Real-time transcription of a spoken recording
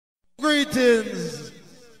Greetings.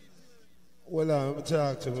 Well, I'm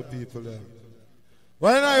talking to the people there.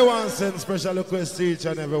 When I want to send special requests to each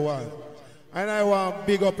and every one, and I want to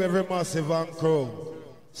big up every massive and crew,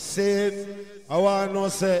 saying, I want to know,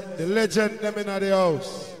 say, the legend them in the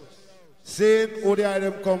house, saying who they are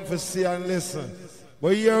them come for see and listen.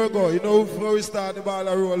 But a year ago, you know, before we start the ball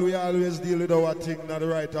roll, we always deal with our thing in the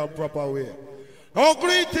right and proper way. Now,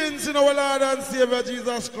 greetings in our Lord and Savior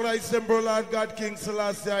Jesus Christ, Emperor Lord God, King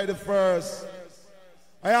Selassie I the first.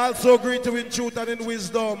 I also greet you in truth and in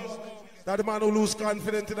wisdom, that the man who lose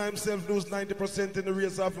confidence in himself lose 90% in the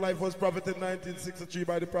race of life was profited in 1963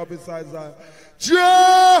 by the prophet Isaiah.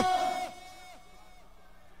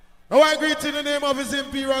 Now I greet in the name of His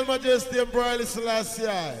Imperial Majesty Emperor Haile Selassie.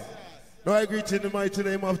 Now I greet in the mighty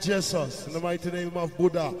name of Jesus, in the mighty name of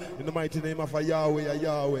Buddha, in the mighty name of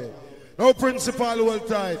Yahweh. Now principal well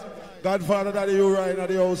tight, Godfather Daddy Uriah at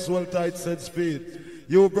the house well tight said speed.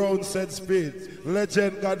 You Brown said speed.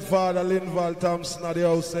 Legend Godfather Linval Thompson at the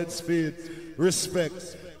house said speed.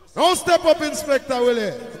 Respect. Now step up Inspector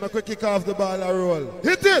Willie. I'm going to kick off the ball and roll.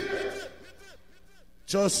 Hit it!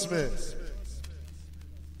 Trust me.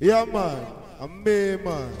 Yeah man, a me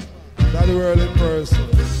man. That's the world in person.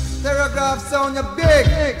 Stur Gav sound you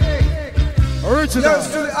big. Original. Yours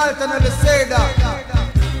to the alternate the say that.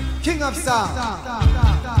 King of sound.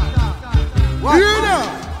 What? Hear that?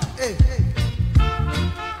 Hey.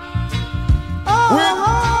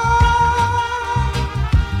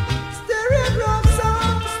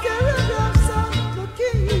 The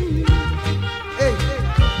king. Hey.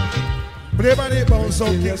 Play by the bounce so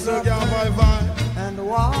King Stur Gav and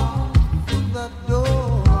walk through the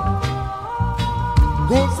door.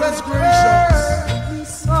 Goodness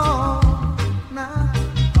gracious.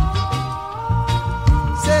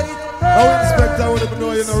 Now Inspector would have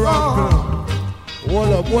known you no wrong.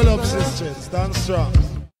 Hold up sisters, stand strong.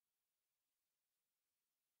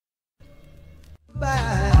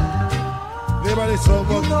 Everybody so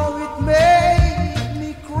good. You know it made me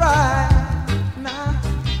cry now,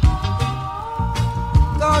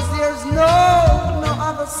 cause there's no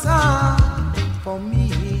other song for me.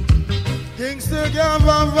 King Stur Gav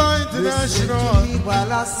International.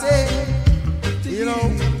 While I say to you know,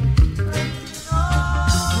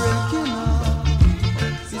 breaking up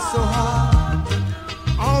is so hard.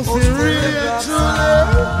 I'll see really and truly.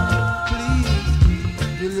 Please,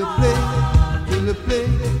 will you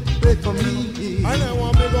play for me? And I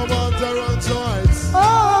want to go on Toronto Heights.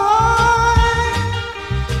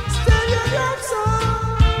 Stur Gav song,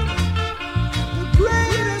 the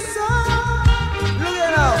greatest song. Look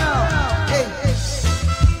at now. Hey.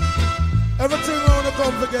 Everything I want to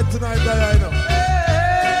come forget tonight, I know.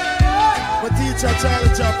 My teacher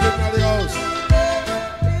Charlie Chaplin at the house.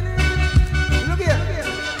 Look here.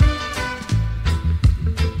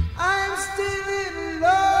 I'm still in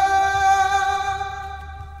love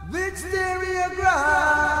with Stur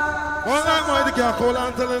Gav. One night, why the girl call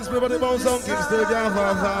and tell us about the bounce on King Stur Gav.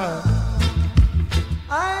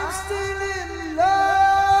 I'm still in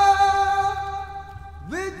love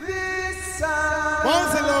with this sound.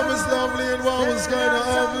 Once the love is lovely and one was kind of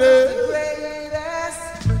ugly.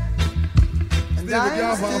 The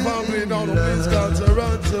girl from family down the place got to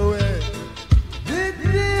run away. With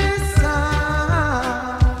this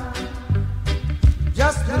sound,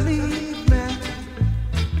 just believe me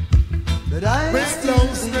that I'm still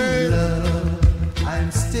in love.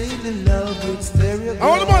 I'm still in love with Stur Gav. I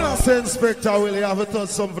want to man say Inspector Willie have a touch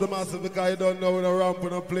something for the massive because you don't know when a ramp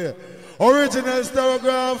and a play. Original Stur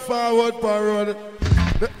Gav forward parade.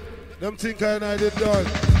 Them think I did done.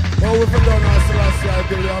 But we for done as last year I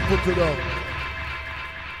build and put it down.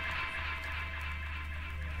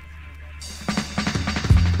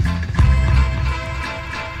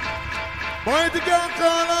 Mighty girl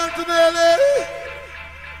call on today, lady.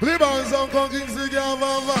 Play bounce on King Stur Gav.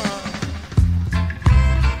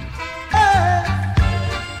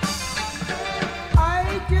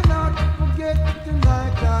 I cannot forget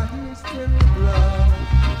tonight our history of love.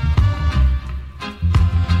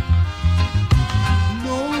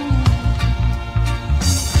 No.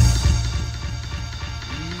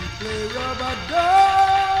 We play rubber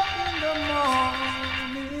dub in the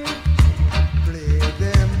morning. Play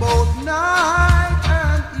them both night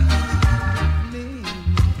and evening.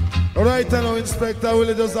 Alright, I know Inspector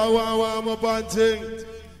Willie just a warm up and thing.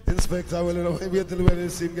 Inspector Willie, don't wait till when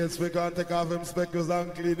this scene gets quick and take off him spectacles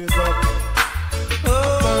and clean it up.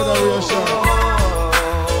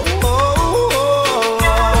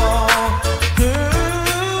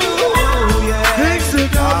 King Stur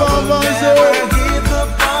Gav,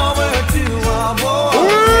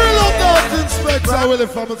 Inspector Willie.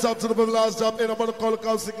 ready from the top to the last job. In about the color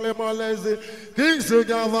caustic, lemon lazy. Stur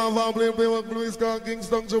Gav, Van Blame, Blue Sky,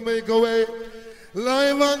 Kingston, Jamaica way.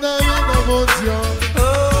 Live and I'm about you.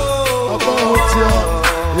 About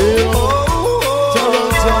you.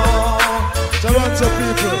 Toronto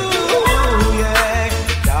people.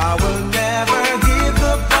 I will never give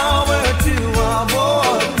the power to a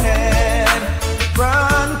bold head.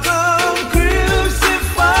 Run, come,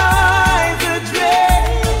 crucify the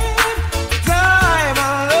dread. Time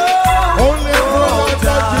alone. Only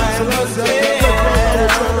time will tell.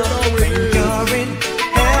 Think you're in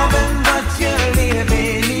heaven, but you're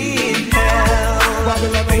living in hell.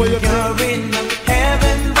 Think you're in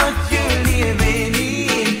heaven, but you're living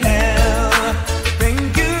in hell.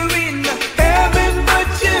 Think you're in heaven, but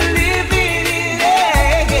you're living in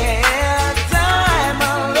hell. Time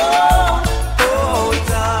alone, oh,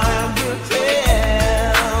 time will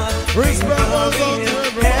tell. Respect all Think those you're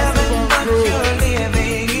to in heaven, everyone but crew. you're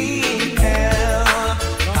living in hell.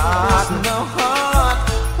 Heart, no heart,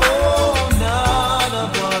 oh, not a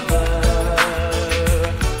brother.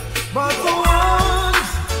 But the ones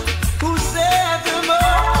who said them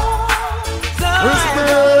all, time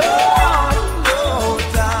alone, no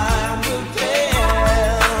time will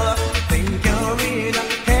tell. Think you're in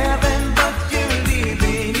heaven, but you're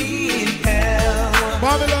living in hell.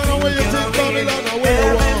 Babylon, where you think Babylon, where you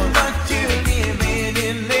Heaven, want? but you're living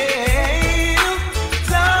in hell.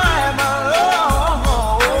 Time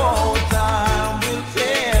alone, time will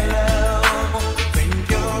tell. Think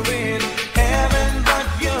you're in heaven, but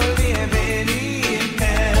you're living in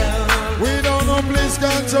hell. We don't know please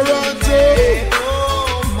come Toronto.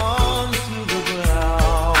 Oh, man to the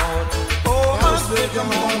ground. Oh, my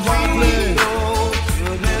Come on, freedom,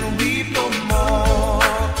 children weep no more.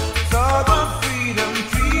 Saw the freedom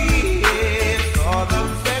tree, saw them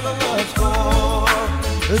fabulous score.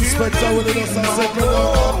 Inspector will let us a second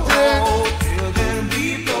out. Children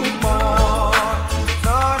weep no more.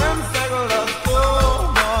 Saw them fabulous score.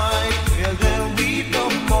 My children weep no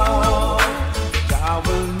more. I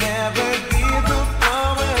will never give the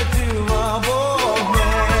power to a bold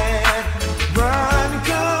man. Run,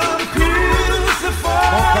 come, crucify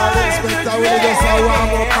Inspector will let us a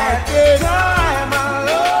warm up party. time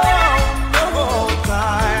alone, no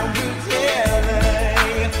time will tell.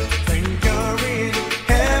 Think you're in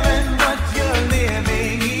heaven, but you're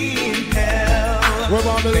living in hell. Where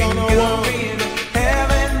Babylon Think are you're one. in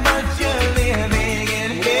heaven, but you're living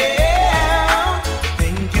in hell.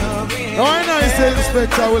 Think you're in Now I know you say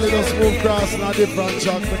Inspector will let us move across in a different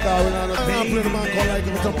track because we don't play the man call like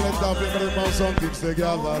him to play down, play for the man some kicks they give a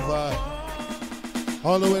vibe.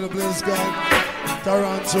 All the way to Blaze Gang,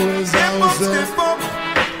 Toronto is housing.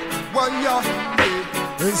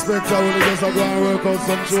 Inspector will let us go and work out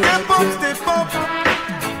some true and pass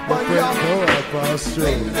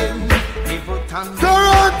through.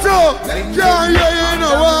 Toronto! Yeah, you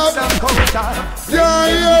know what? Yeah,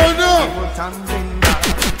 you know.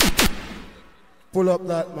 Pull up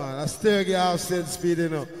that man. I still get half cent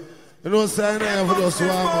speeding up. You know, saying I have to just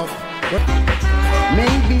warm up.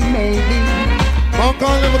 Maybe, Man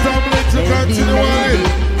can't live without me to continue on.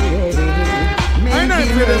 I know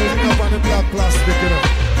you play them thing up on the black plastic, you know.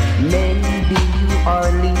 maybe you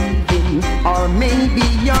are leaving, or maybe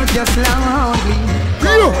you're just lonely.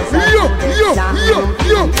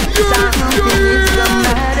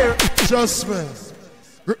 Just me.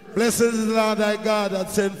 Blessed is the Lord thy God that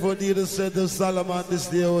sent for thee to set of Solomon this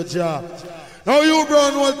day, O Jah. Now you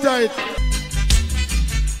brown one tight.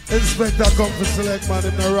 Inspector come to select man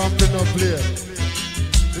in the ramping up play.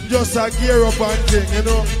 Him just a gear up and thing, you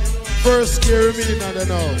know. First gear me in the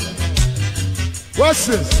now. What's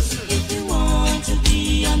this? If you want to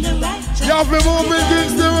be on the right track, You have been moving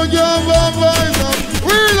things to a game.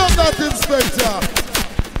 We love that, Inspector.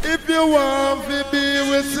 If you want to be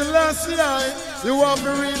with Selassie, you want to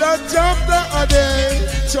read a chapter a day.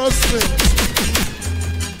 Trust me.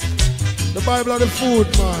 The Bible of the food,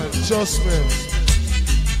 man. Trust me.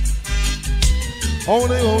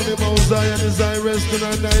 Only Mount Zion is thy resting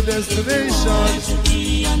and thy destination. to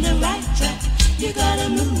be on the right track, you gotta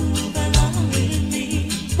move along with me.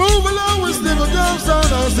 Move along with Stur Gav sound.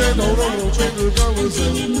 I say, no, Stur Gav will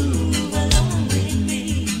say. Move along with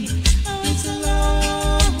me. Oh, it's a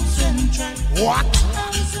long track. What? Oh,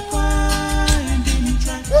 it's a winding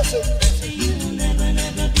track. What's it? You'll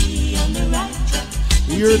never be on the right track.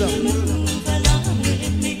 Hear that? Move along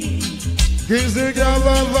with me. Kings the Gav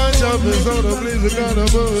and Van Chaplin, so the please the God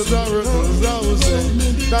of us, our records, I will say.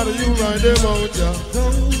 That you ride them out, yeah.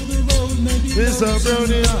 Mr.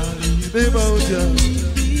 Brownie, them out, yeah.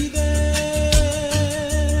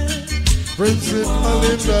 Prince in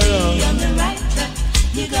Linval, On the right track,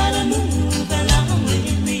 You gotta move along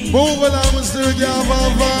with me. Move along with Stur Gav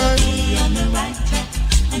vibe. Be on the right track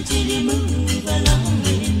until you move along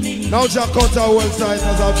with me. Now Jack cut our whole side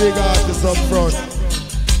as a big artist up front.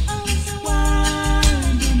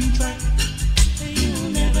 Winding track.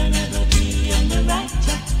 You'll never be on the right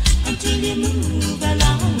track until you move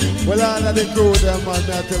along with me. Well, all of the crew, them man,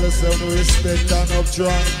 I tell us no respect and up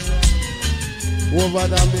front. Over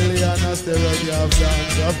the million, I still have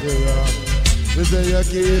dance up. You say you're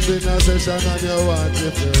keeping a session and you want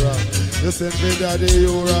it to rock. You send me daddy,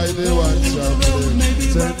 you ride the one Chaplin.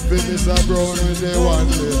 Send me Mr. Brown with the one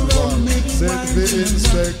Linval. Send me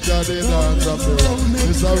Inspector, the dance up the rock.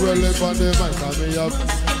 Mr. Relic on the mic and me up.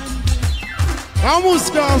 I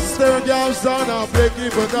must go Stur Gav sound and play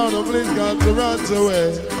keep it down and please got to run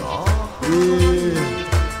away. Yeah.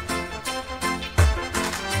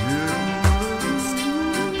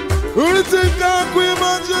 Who do you think that Queen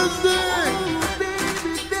Majesty?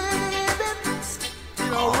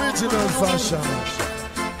 Original fashion.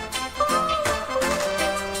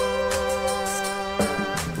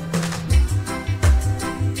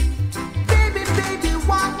 Baby, baby,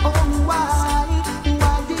 why, oh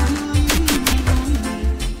why did you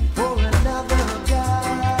leave for another guy,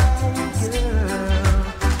 girl?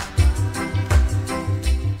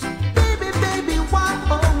 Baby, baby, why,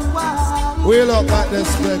 oh why? We look at the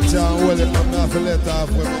spectre and hold it. I'm not going to let off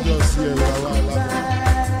when we just hear it a while ago.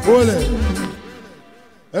 Hold it.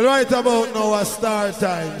 And right about now, a star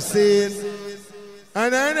time, see?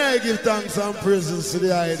 And then I give thanks and praises to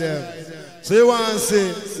the item. So you want to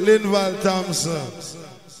see Linval Thompson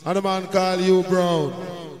and the man called you Brown.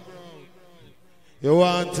 You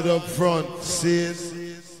want it up front, see?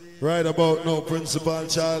 Right about now, Principal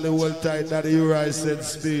Charlie hold tight that you I said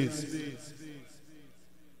speed.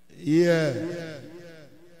 Yeah.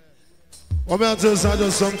 I'm just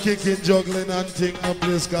some kicking, juggling and thing in a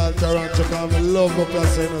place called Toronto because I love up a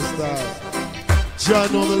sign of stars.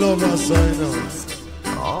 John know me love a sign of.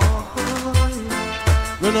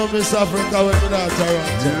 We know Miss Africa when we not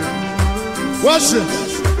Toronto. Watch it.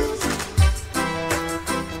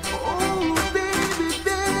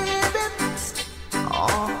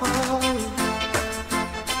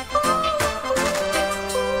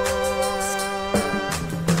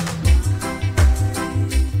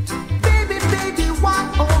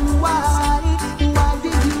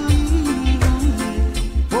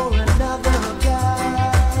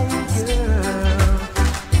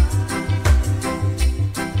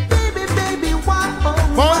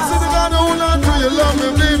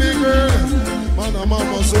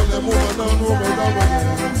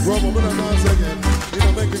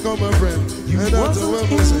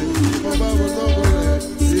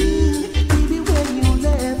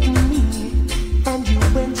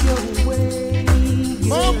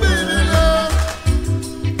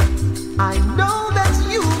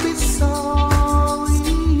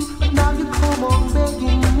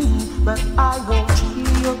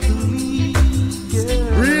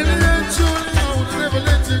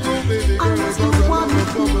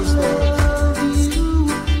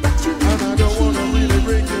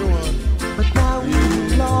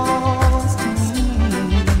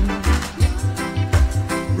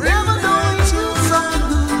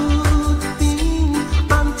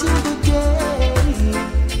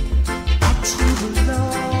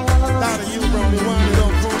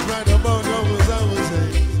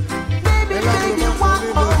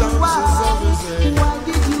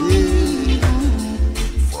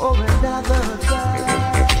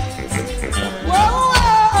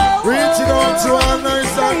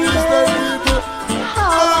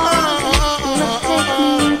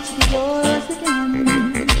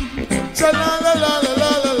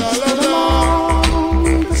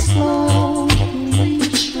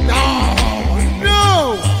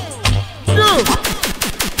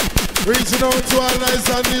 Reaching out to all nice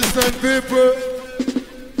and distant people.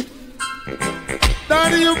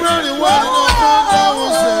 Daddy, you brownie, what in the front I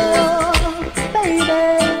will say. Baby,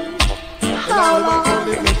 how long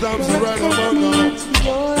will it Thompson right about now?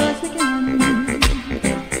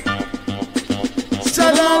 Sha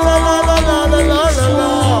la la la la la la la la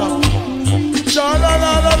la. Sha la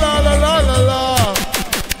la la la la la la la.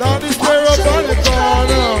 Down this way up on the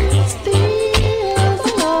corner.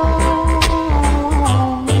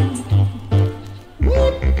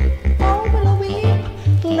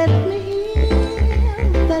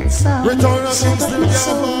 Return of Stur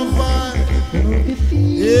Gav vibe.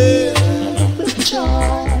 Yeah.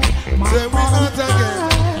 Say we out again.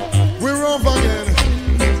 We rough again.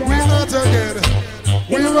 We out again.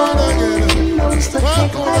 We run again. Welcome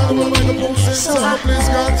to the microphone system. Please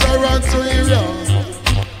come to Toronto area.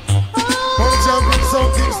 Punch up in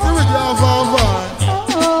something still with your father.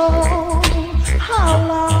 Oh, how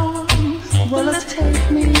long will it take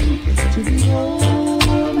me to be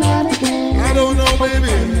old man again? I don't know,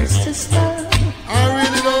 baby. Sister, I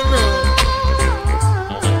really don't know.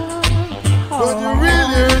 But you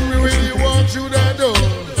really hurt me when you walk through that door.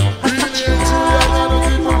 Really hurt you, I gotta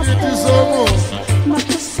give you so much. not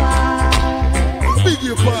the side. Beg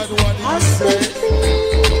your pardon, what did I you still say?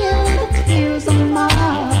 feel the tears on my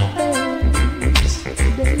face,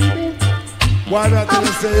 baby. Why not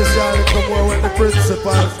you say you shall come more when the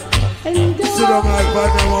principal sit down like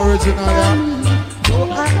them original, yeah?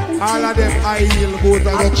 All of them high heel boat and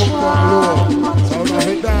go come down low. So now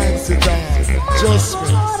we dance it down. Just me.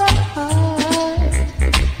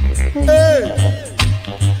 Hey!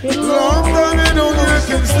 Long time you don't hear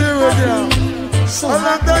King Stereo down. A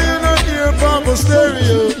long time you don't hear Papa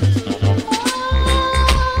Stereo.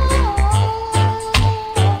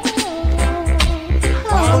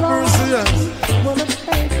 All mercy, yes.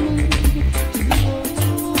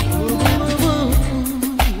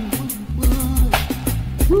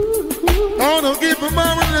 Oh, no, keep a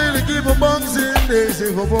mama lady, keep a boxing, they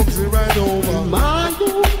say for boxing right over. My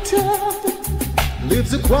hometown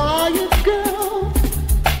lives a quiet girl.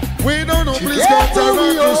 We don't know, please can't tell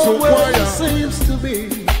me you're so quiet. Seems to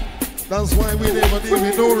be. That's why we never deal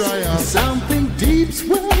with no riot. Something deep's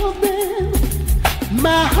well in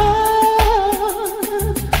my heart.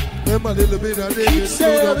 Remember a little bit of David to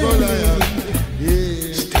the Goliath.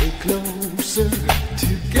 Yeah. Stay closer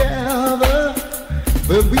together,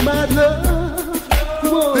 but we might love.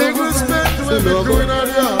 Big respect to every crew in our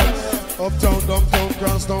yards. Uptown, downtown,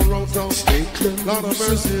 crosstown, roundtown. Stay Lot of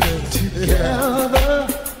mercy closer there. together,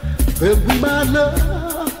 but we might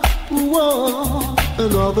love one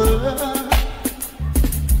another.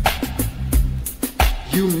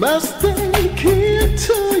 You must take it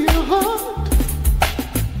to your heart.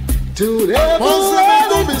 Don't ever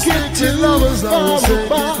let it get too lovers far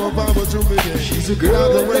apart. She's a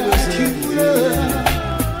girl that you love.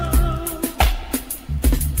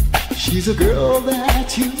 She's a girl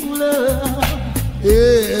that you love.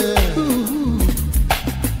 Yeah. Ooh.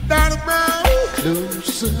 Down about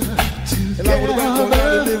Closer and I would have got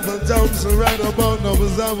to live in Thompson right about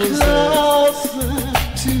numbers I was closer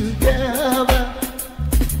together.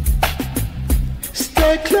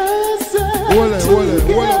 Stay closer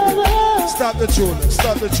together. Stop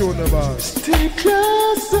the tune, boss. Stay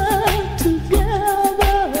closer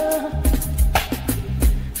together.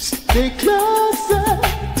 Stay closer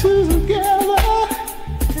together.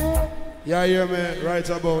 Yeah, hear me? Right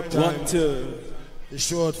about time. 1, 2. It's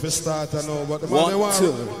short for start, I know, but the 1, man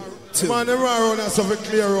 2. The man they want around us have a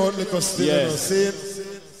clear road because still, Yes. you know,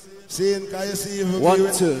 seeing, can you see even 1, me?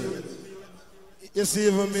 2. You see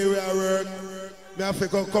even me where I work, me have to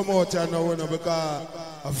come out here now, you know, because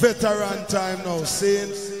a veteran time now,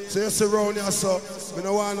 seeing, so you see around here, so, me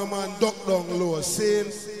no want no man duck down low, seeing,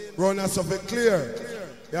 round here so clear,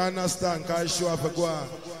 you understand, because I show up to go on.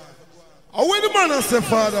 And when the man I say,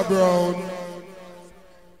 Father Brown?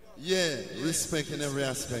 Yeah, respect in every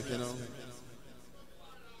aspect, you know.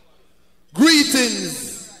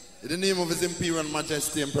 Greetings in the name of His Imperial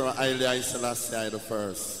Majesty Emperor Haile Selassie I the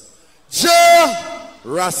First. Jah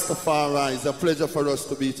Rastafari, it's a pleasure for us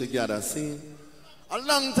to be together. See, a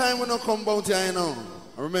long time when I come out here, you know.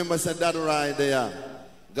 I remember I said that right there,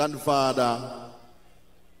 Godfather,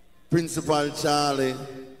 Principal Charlie,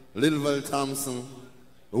 Linval Thompson,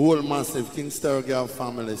 the whole massive King Stur Gav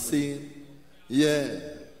family. See, yeah.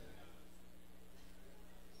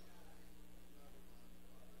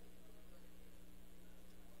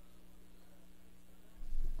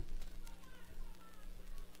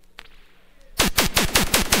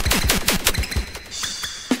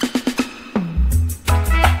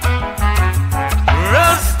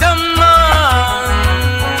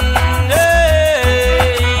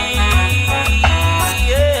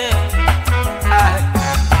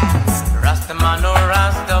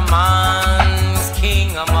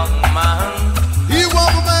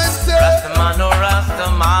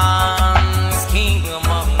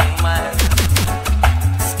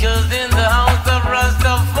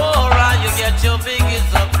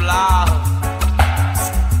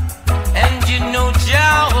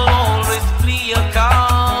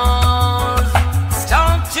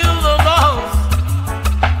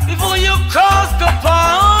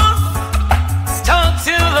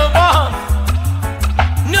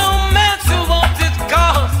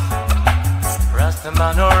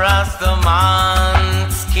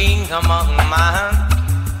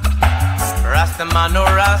 Rastaman, oh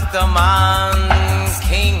Rastaman,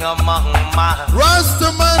 king among man.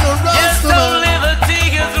 Rastaman, oh Rastaman. Yes, the liberty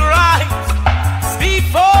is right.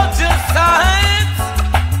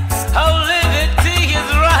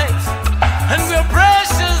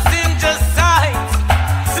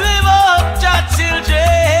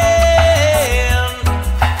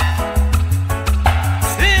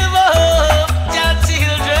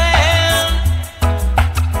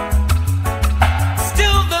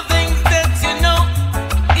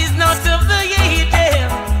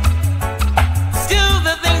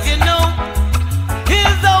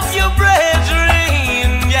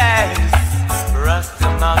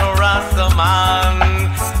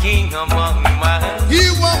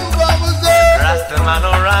 I'm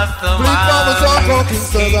a Rasta Bleed farmers man. are talking,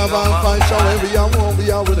 Stur Gav and fight show every hour won't be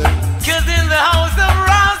out with them. Cause in the house of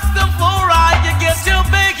Rastafari you get your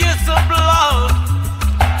biggest of blood.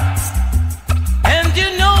 And you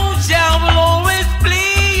know Jah will always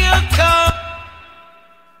play your card.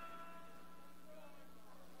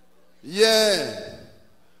 Yeah.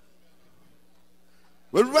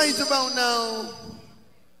 Well, right about now,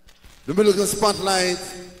 the Milligan spotlight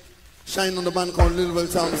shine on the band called Linval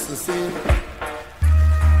Thompson. See?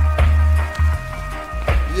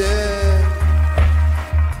 Yeah.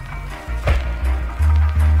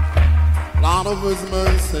 Lord of His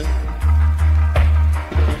mercy.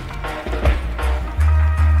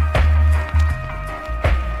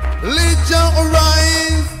 Let Jah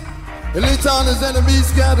arise. And let all his enemies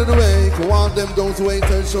scattered away. Go on them, those who ain't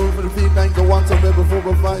and show for the feet like the ones of rebel for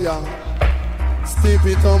the fire. Steep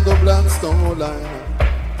it on the black stone line.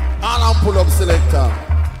 All I'm pull up selector.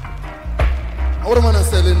 What am I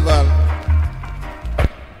say, Linval?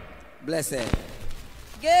 Blessed.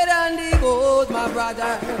 Get on the boat, my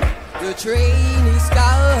brother. The train is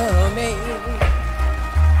coming.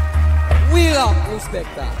 Wheel up,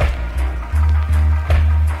 Inspector.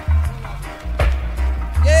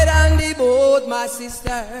 Get on the boat, my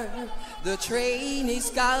sister. The train is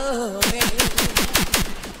coming.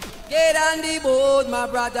 Get on the boat, my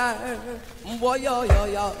brother. Boy, yo, yo,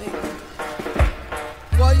 yo.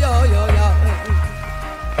 Boy, yo, yo, yo.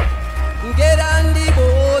 Get on the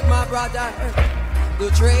boat, my brother. The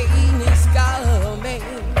train is coming.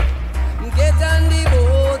 Get on the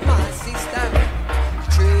boat, my sister.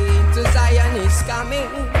 The train to Zion is coming.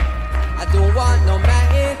 I don't want no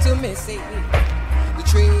man to miss it. The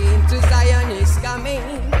train to Zion is coming.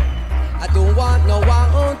 I don't want no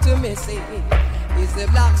one to miss it. It's the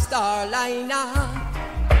Black Star Liner.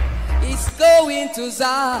 It's going to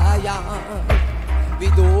Zion. We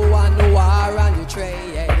don't want no war on the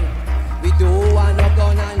train. We don't want no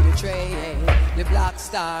gun on the train. The Black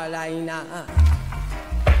Star Liner.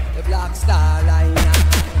 The Black Star Liner.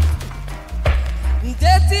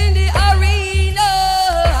 Death in the arena.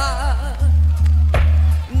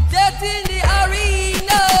 Death in the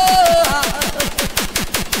arena.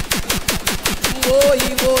 Boy,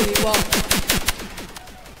 boy, boy.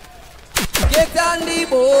 Get on the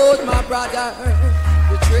boat, my brother.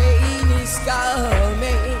 The train is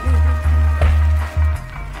coming.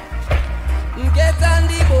 Get on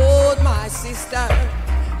the boat, my sister.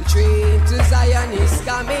 The train to Zion is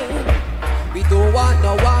coming. We don't want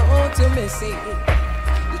no one to miss it.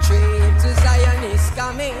 The train to Zion is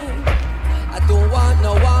coming. I don't want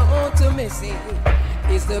no one to miss it.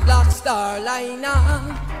 It's the Black Star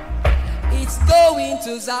Liner. It's going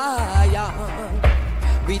to Zion.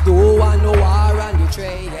 We don't want no war on the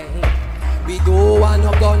train. We don't want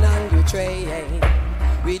no gun on the train.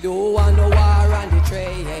 We don't want no war on the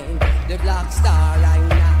train. The Black Star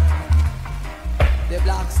Liner. The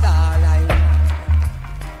Black Star Liner.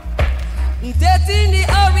 Death in the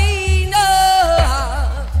arena.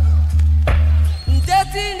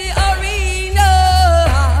 Death in the arena.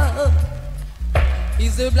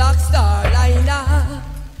 Is the Black Star Liner.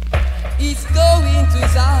 It's going to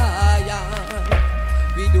Zion.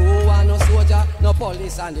 We don't want no soldier, no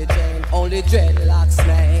police on the train. Only dreadlocks,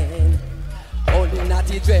 man. Only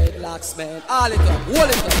natty dreadlocks, man. All it up, hold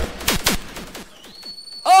it up.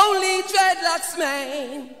 Only dreadlocks,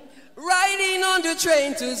 man. Riding on the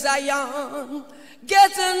train to Zion.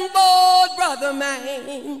 Get on board, brother,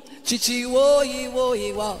 man. Chichi, woy,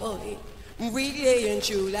 woy, woy. Really ain't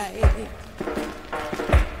you like.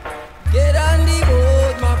 Get on the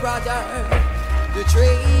board, my brother. The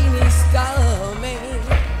train is coming.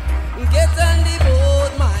 Get on the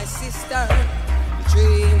boat, my sister. The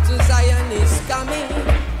train to Zion is coming.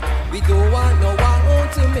 We don't want no one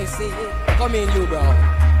to miss it. Come in, you bro.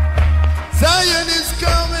 Zion is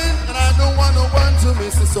coming, and I don't want no one to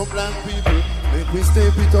miss it. So black people, make we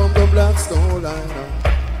step it on the Black Stone Liner.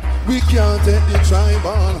 We can't take the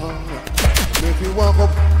tribal hunger. Make we walk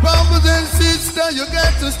up, brothers and sisters, you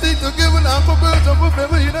got to stick together and for birds and for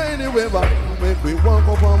family in any way. But make we walk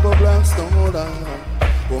up on the Black Stone Liner.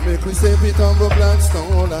 Or make we step it on the Black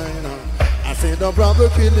Stone Liner. I say the brother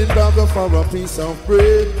killing brother for a piece of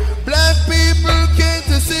bread. Black people can't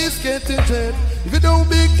assist, can't dread. If you don't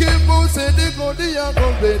be careful, say they go the young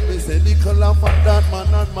red. Me say the color for that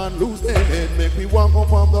man and man lose their head. Make me walk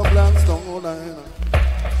up on the Black Stone Liner.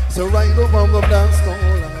 So right up on the Black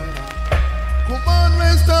Stone Liner. Come on,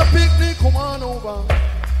 rest a picnic, come on over.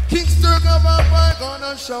 King Stur Gav and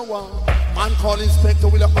gonna shower. Man called Inspector,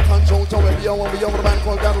 we left the control tower. We are the man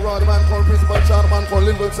called Gather, the man called Principal Char, the man called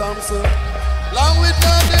Linval Thompson. Long with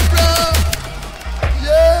Danny Brown.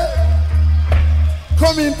 Yeah.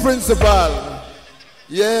 Come in, principal.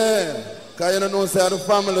 Yeah, because you don't know, say, the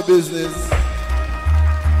family business.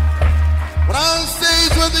 When I'm on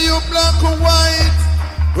stage, whether you're black or white,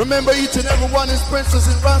 remember each and every one is princess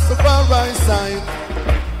in Rastafari's side.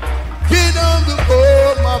 Get on the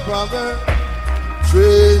board, my brother.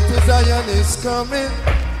 Train to Zion is coming.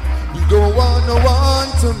 We don't want no one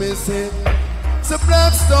to miss it. It's a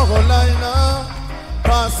Black Star liner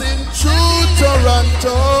passing through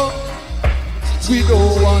Toronto. We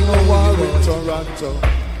don't want no war in Toronto.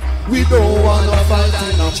 We don't want no fight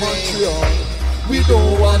in Montreal. We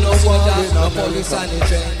don't want no war in America.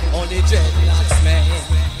 Only dreadlocks man.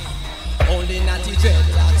 Only natty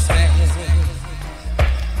dreadlocks man.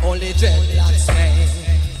 Only dreadlocks man.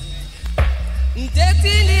 Death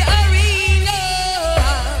in the arena.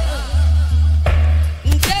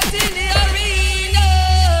 Death in the arena.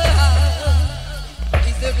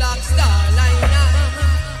 It's the Black Star liner.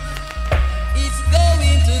 It's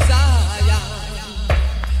going to Zion.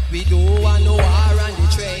 We don't want no war on the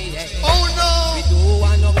train. Oh no. We don't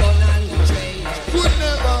want no gun on the train. Good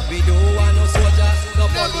never. We don't want no soldiers, no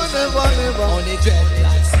police. Never. Only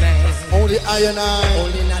dreadlocks man. Only I and I.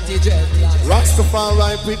 Only natty dreadlocks.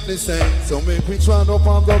 Rastafari quickly saying, so make we try up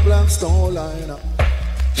on the Black Stone line.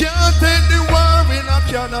 Can't take the war in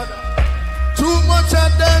Canada. Too much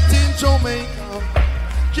of that in Jamaica.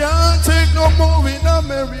 Can't take no more in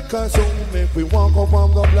America. So make we walk up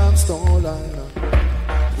on the Black Stone line.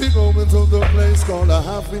 We going to the place called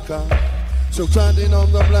Africa. So trending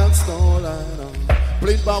on the Black Stone line.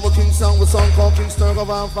 Played by King song with song called King Stur Gav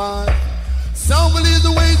and 5. Sound will lead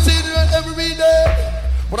the way to every day.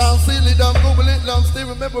 But I'll seal it down, go it down, stay,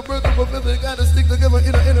 remember, birth of a feather, gotta stick together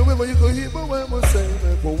in a river, you can hear, but when we say,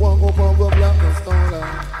 we'll walk up on the Black Stone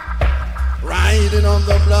line. Riding on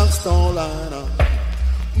the Black Stone line.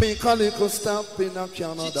 Make a little stop in a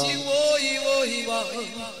Canada. It's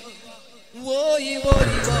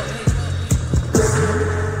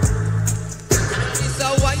a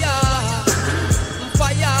wire,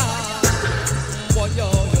 fire, boy.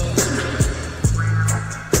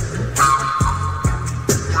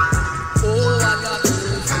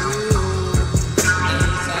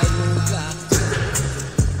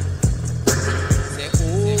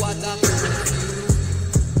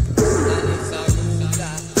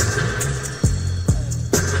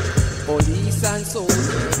 Police and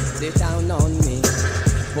soldier, they down on me.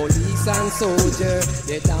 Police and soldier,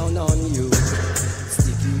 they down on you.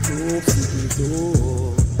 Sticky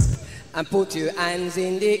dope, and put your hands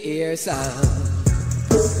in the air, son.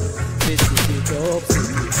 Sticky dope,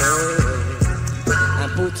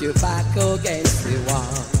 and put your back against the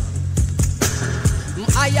wall.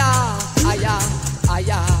 Aya,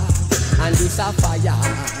 and this a fire.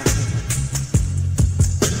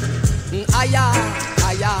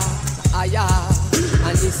 Aya,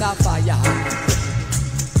 and this a fire.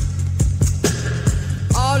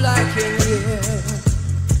 All I can hear,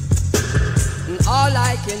 all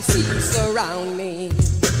I can see surround me.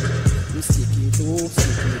 Sticky dope,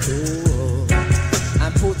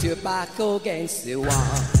 and put your back against the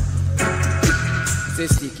wall. Say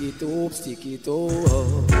sticky dope,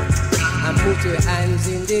 and put your hands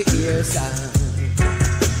in the air, son.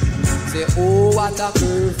 Say, oh, what a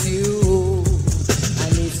curfew,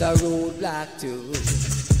 and it's a roadblock too.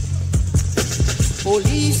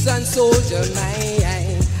 Police and soldier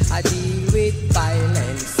man, I deal with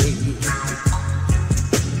violence.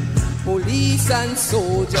 Police and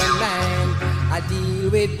soldier man, I deal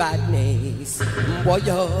with badness. Boy,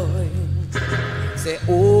 say,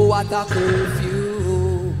 oh, what a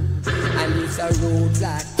curfew, and it's a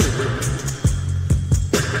roadblock too.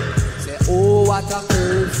 Say, oh, what a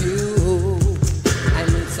curfew, and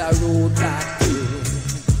it's a roadblock too.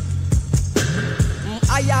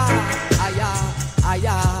 Aya,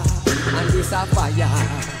 and this a fire.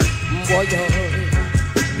 Boy,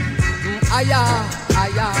 aya,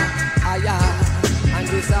 and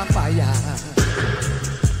this a fire.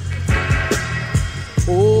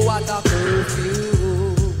 Oh, what a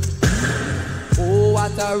curfew, oh,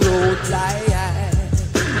 what a road light.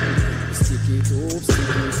 Sticky dope,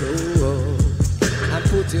 and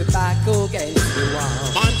put your back against the wall.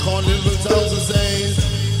 Man called Linval Thompson saying,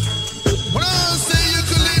 when I say you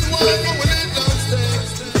could lead one, but when it does stay.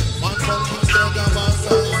 Man called Stur Gav and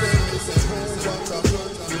saying, oh, what a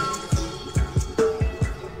curfew.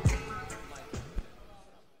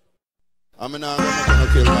 I'm not gonna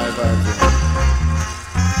kill my vibe.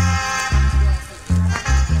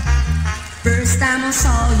 First time I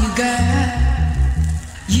saw you, girl,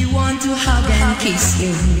 you want to hug and kiss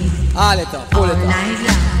me. All it up, pull it up. Night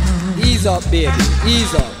long. Ease up, baby,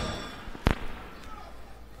 ease up.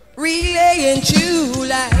 Really and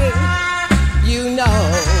truly, you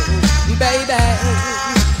know, baby,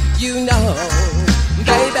 you know,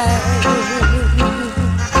 baby.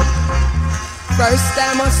 First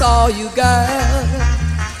time I saw you, girl.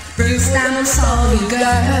 First time I saw you,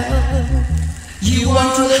 girl. You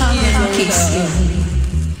want to hug and kiss me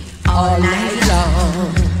all night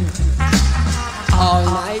long, all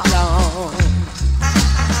night long.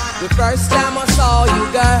 The first time I saw you,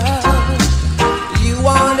 girl, you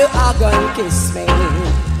want to hug and kiss me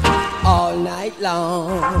all night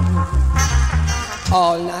long,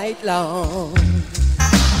 all night long.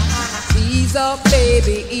 Ease up,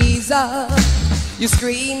 baby, ease up. You're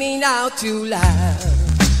screaming out too loud.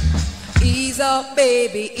 Ease up,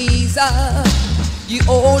 baby, ease up. You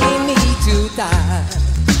only need to die.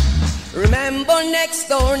 Remember next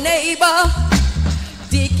door neighbor,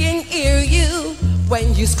 they can hear you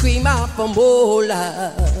when you scream out for more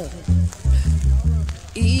love.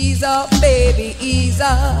 Ease up, baby, ease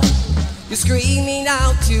up. You're screaming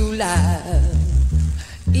out too loud.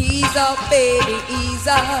 Ease up, baby, ease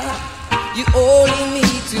up. You only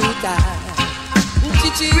need to die.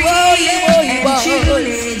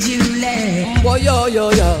 Boy, yo,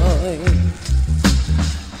 yo, yo.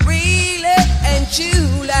 Really and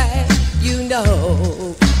truly, you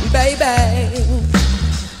know, baby.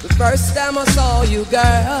 The first time I saw you,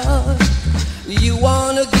 girl, you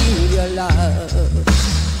wanna give me your love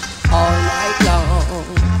all night long,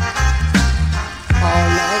 all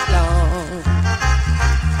night long.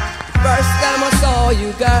 The first time I saw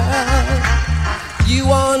you, girl, you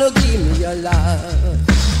wanna give me your love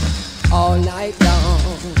all night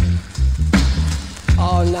long,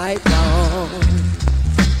 all night long.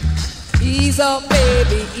 Ease up,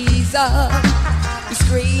 baby, ease up. You're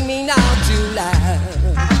screaming out too loud.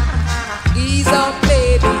 Ease up,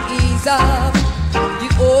 baby, ease up. You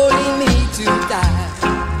only need to die.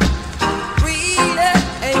 Really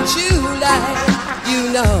and truly, you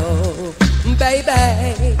know,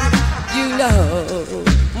 baby, you know,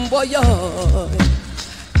 boy, yo.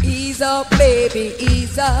 Ease up, baby,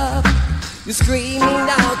 ease up. You're screaming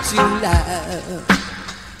out too loud.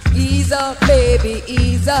 Ease up, baby,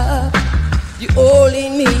 ease up. You only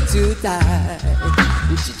need to die.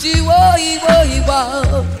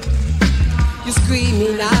 You're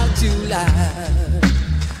screaming out too loud.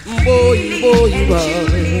 Boy, boy,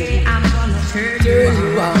 boy. I'm gonna turn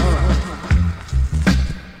you on.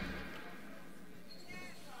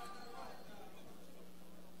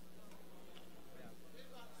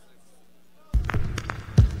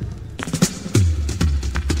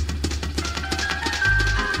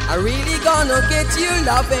 I really gonna get you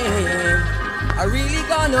loving. I really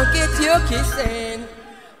gonna get you kissing.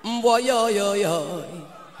 Boy, yo, yo, yo.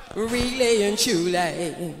 Really and truly.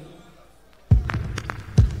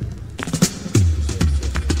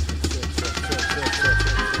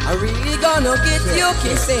 I really gonna get you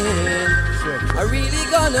kissing. I really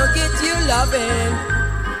gonna get you loving.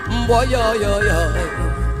 Boy, yo, yo, yo.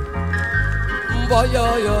 Boy,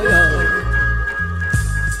 yo, yo, yo.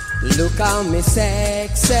 Look how me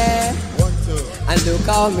sexy. And look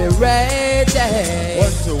how me ready.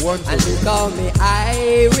 And look how me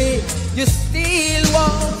irie. You still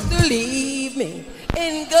want to leave me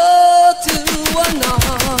and go to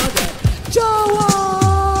another Joe.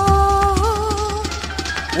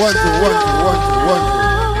 One,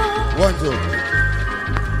 two.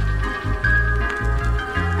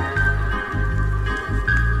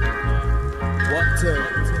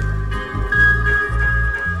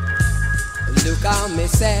 Look how me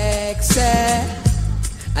sexy,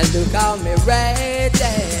 and look how me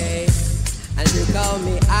ready, and look how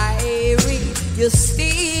me irie. You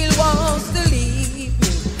still want to leave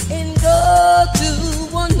me and go to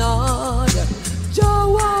another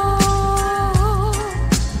Joe,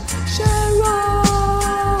 Cheryl,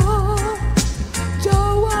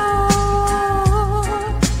 Joe.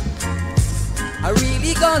 I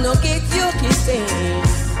really gonna get you kissing.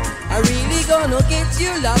 I really gonna get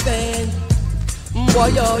you loving. Boy,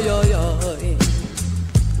 yo, yo, yo.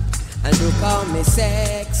 And look how me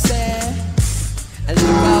sexy. And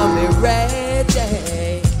look how me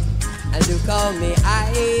ready. And look how me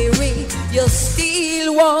irie. You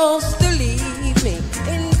still wants to leave me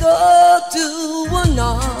and go to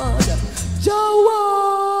another Joe,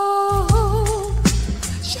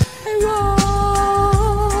 Cheryl,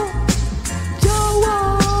 Joe.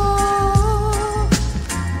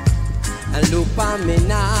 And look how me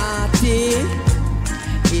naughty.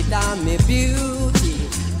 It on me beauty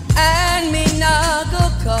and me not go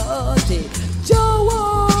cut it. Joe,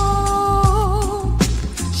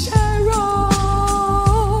 Cheryl,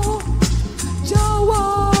 Joe.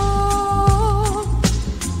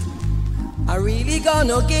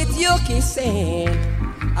 gonna get you kissing.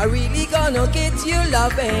 I really gonna get you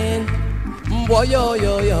loving. Boy, yo,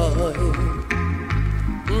 yo, yo.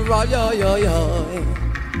 Boy, yo, yo, yo.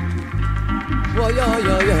 Boy, yo,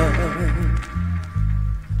 yo, yo.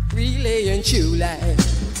 Really and truly.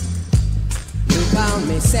 You call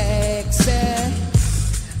me sexy,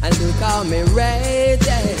 and you call me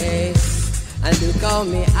ready, and you call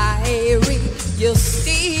me irie. You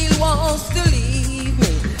still wants to leave me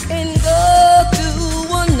and go to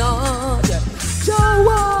another.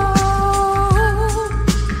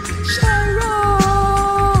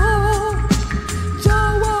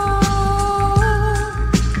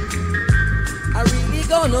 I really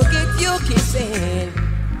gonna get you kissing.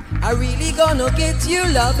 I really gonna get you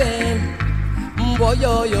loving. Boy,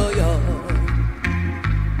 yo, yo, yo.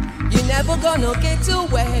 You never gonna get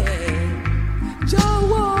away.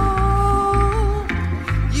 Joe,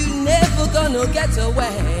 you never gonna get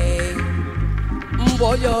away.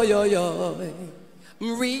 Boy, yo, yo, yo.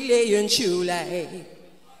 Really and truly,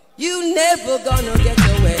 you never gonna get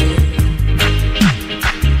away.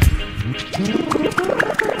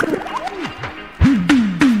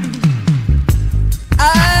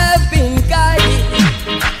 I've been guided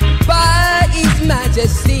by His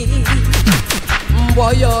Majesty.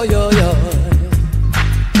 Boy, yo, yo, yo.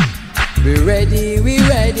 We ready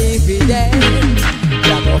for them. We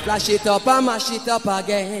go flash it up and mash it up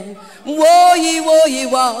again. Whoa, ye,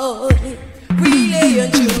 whoa. Really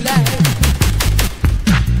and truly,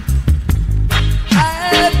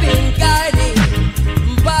 I've been guided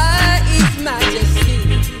by His Majesty.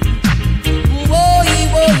 Whoa, ye,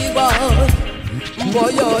 whoa. Boy,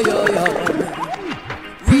 yo, yo, yo.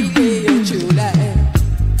 Really and truly.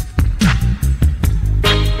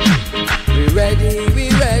 We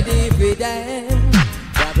ready for them.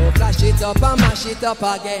 We go flash it up and mash it up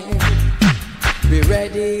again. We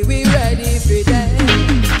ready for them.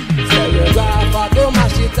 Stereograph, I go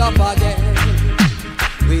mash it up again.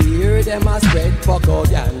 We hear them a spread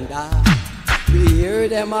propaganda. We hear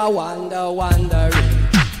them a wandering.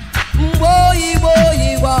 Boy,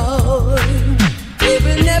 they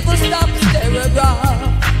will never stop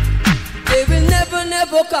stereograph. They will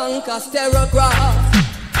never conquer stereograph.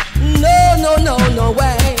 No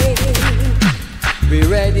way. We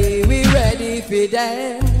ready for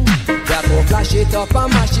them. We go flash it up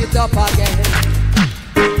and mash it up again.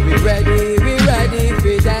 We ready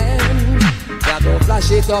for them. We go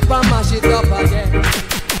flash it up and mash it up again.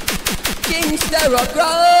 King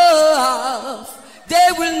stereograph,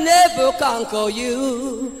 they will never conquer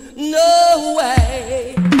you. No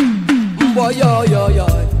way. Boy, yo,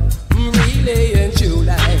 really and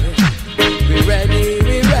truly. We ready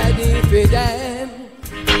for them.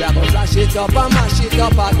 We go flash it up and mash it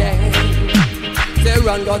up again. Say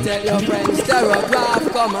run, go tell your friends,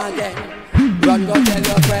 stereograph, come again. Run, go tell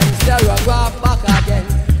your friends, stereograph, back again.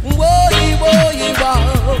 Whoa.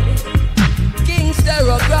 King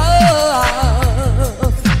stereograph.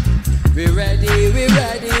 We ready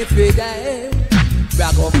for them. We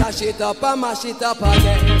go flash it up and mash it up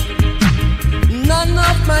again. None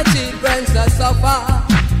of my children shall suffer.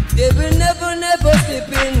 They will never slip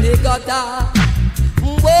in the gutter.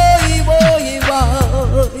 Whoa.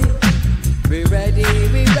 We ready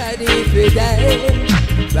for them.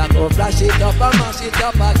 We go flash it up and mash it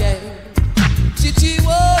up again. Chichi,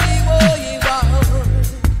 whoa.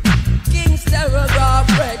 King stereograph,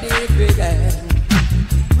 ready for them.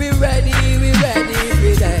 We ready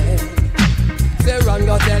for them. Say run,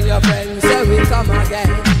 go tell your friends, say we come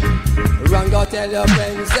again. Run, go tell your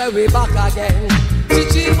friends, say we back again.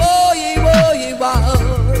 Chichi, whoa.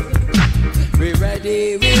 We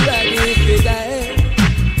ready for them.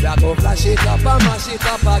 We go flash it up and mash it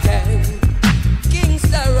up again. King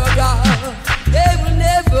stereograph, they will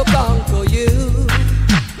never conquer you.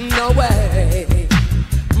 No way.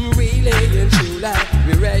 Really and truly,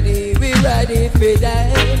 we ready for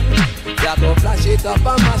them. We go flash it up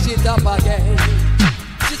and mash it up again.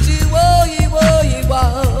 Chichi, whoa.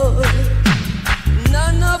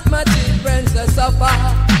 None of my children shall suffer.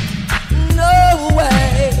 No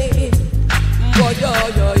way. Boy, yo.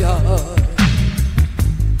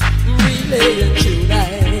 Really and truly.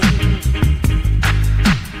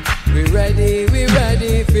 We ready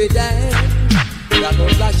for them. We go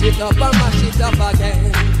flash it up and mash it up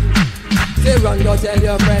again. Say run, go tell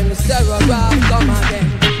your friends, stereograph, come again.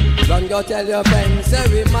 Run, go tell your friends, say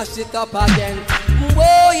we mash it up again.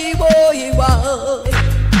 Whoa.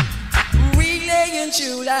 Really and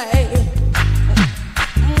truly.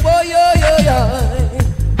 Boy, yo.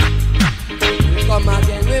 Come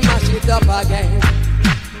again, we mash it up again.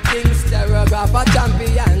 King stereograph, a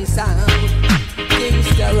champion sound. King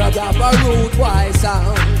stereograph. I have a root wise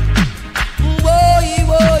sound. Boy,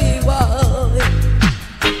 boy, boy.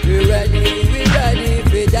 We ready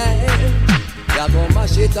for them. Ya go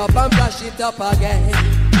mash it up and flash it up again.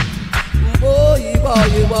 Boy,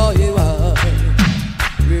 boy, boy, boy.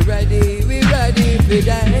 We ready for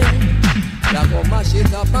them. Ya go mash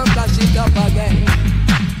it up and flash it up again.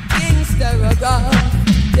 In Stur Gav,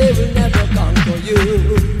 they will never conquer you.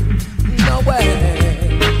 No way.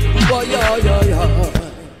 Boy, yo, yo, yo.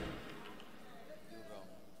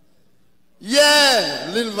 Yeah,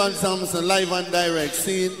 Linval Thompson, live and direct,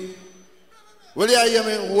 scene. Well, you hear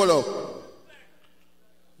me? Hold up.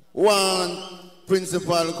 One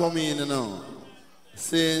principal come in, you know.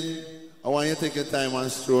 Saying, I want you to take your time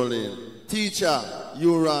and stroll in. Teacher,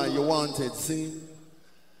 you're right, you want it, see?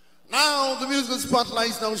 Now, the musical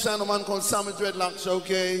spotlight now shine a man called Sammy Dreadlock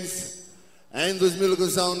Showcase. And this musical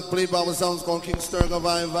sound played by our sounds called King Stur Gav.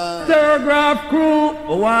 Stur Gav crew,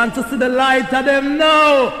 I want to see the light of them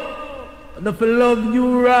now. And if you love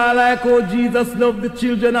you raw like how Jesus loved the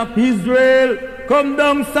children of Israel, come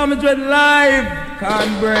down Sammy Dread live,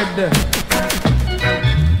 cornbread.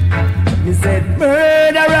 You said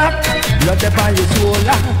murderer, blood upon your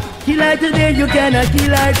shoulder. Kill like today, you cannot kill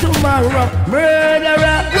like tomorrow.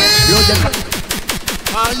 Murderer, blood upon.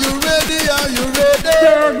 Are you ready? Are you ready?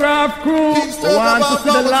 Stur Gav crew, I want to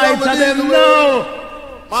see the light of them now.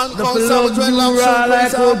 The love you raw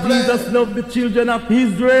like how Jesus loved the children of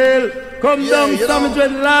Israel. Come down, Sammy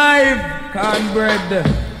Dread live, cornbread.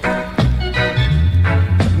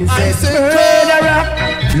 Me say murderer,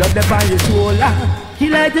 blood upon your shoulder.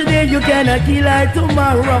 Kill like today, you cannot kill like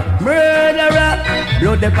tomorrow. Murderer,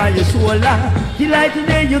 blood upon your shoulder. Kill like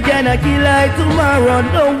today, you cannot kill like tomorrow.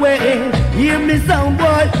 No way, hear me sound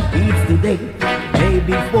boy. It's today,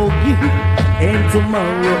 maybe for you, and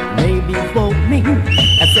tomorrow, maybe for me.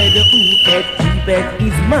 I said the keep it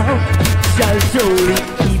his mouth, shall surely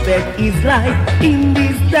keep it his life in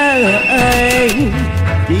this time,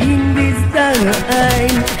 in this time.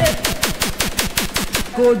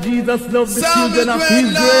 Oh, Jesus loved the children of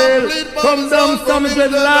Israel. Come down, Sammy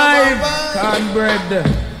Dread live, cornbread.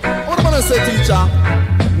 What am I gonna say, teacher?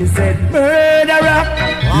 He said, murderer,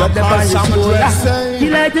 blood upon your shoulder.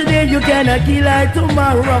 Kill like today, you cannot kill like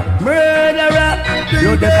tomorrow. Murderer,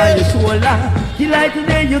 blood upon your shoulder. Kill like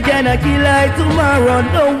today, you cannot kill like tomorrow.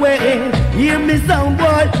 No way, hear me sound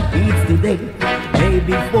boy. It's today,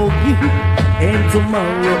 maybe for you, and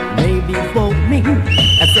tomorrow, maybe for me.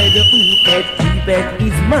 I said, keep it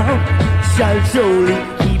his mouth, shall surely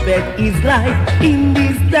keep it his life in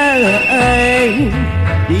this time,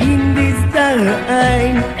 in this time.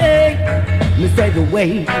 Hey. Me say the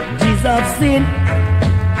way Jesus sin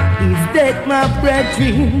is dead, my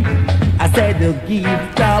brethren. I said the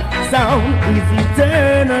gift of sound is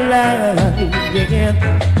eternal life. Yeah.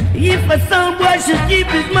 If a sound boy should keep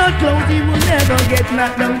his mouth closed, he will never get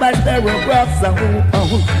knocked down by Stur Gav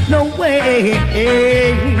sound. No way.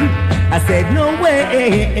 I said no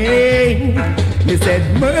way. Me said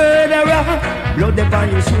murderer, blood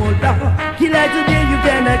upon your shoulder. Kill like today, you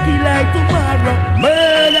cannot kill like tomorrow.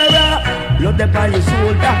 Murderer, blood upon your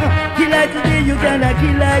shoulder. Kill like today, you cannot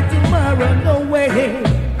kill like tomorrow. No way.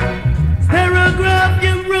 Stur Gav,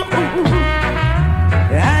 you rule.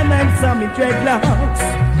 I man saw me dreadlocks.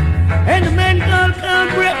 And the man called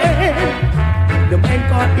cornbread. The man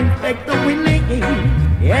called Inspector Willie.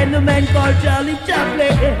 And the man called Charlie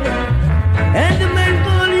Chaplin. And the man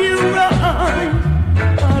called you Roy.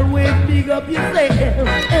 Always big up yourself.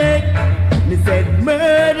 Hey. Me said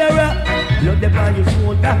murderer, blood upon your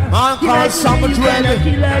shoulder. Man called Sammy Dread.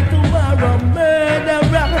 Kill like tomorrow.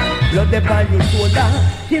 Murderer, blood upon your shoulder.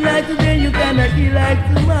 Kill like today, you cannot kill like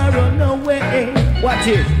tomorrow. No way. Watch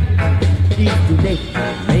it. It's today,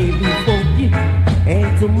 maybe for you,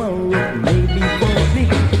 and tomorrow, maybe for me.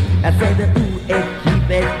 I said the keep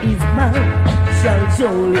it his mouth, shall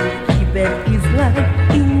surely keep it his life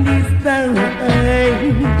in this time.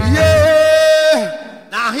 Yeah!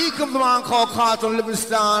 Now here comes the man called Carlton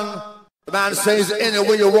Livingston. The man says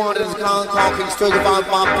anywhere you want it, can't call King Stur Gav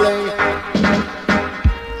my play.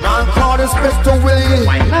 Man called Inspector Willie.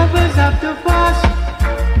 Why lovers have to fuss?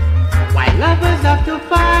 Why lovers have to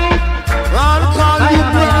fight? Man called you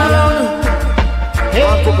Brown.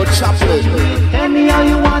 Man called Chaplin. Tell me how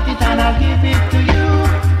you want it and I'll give it to you.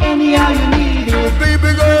 Anyhow you need it.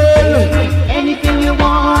 Baby girl. Anything you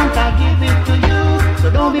want, I'll give it to you. So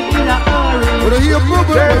don't be in a hurry. But I hear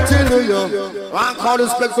problem, I tell you. Man called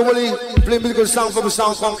Inspector Willie. Play musical sound for the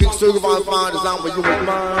sound from King Stur Gav. Find the sound for you with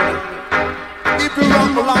mine. If you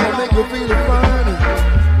rock along, make you feel fine.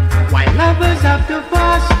 Why lovers have to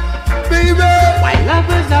fuss? Baby. Why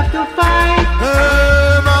lovers have to fight?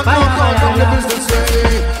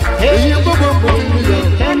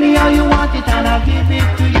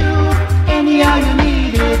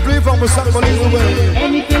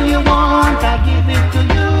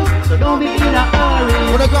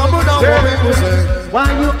 When I come down, why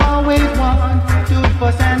you always want to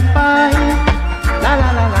fuss and fight? La la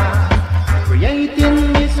la la,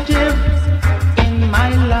 creating mischief in my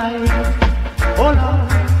life. Oh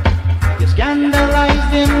Lord, you're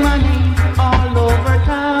scandalizing money all over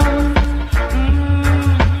town.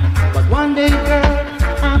 But one day, girl,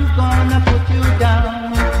 I'm gonna put you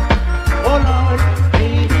down. Oh Lord,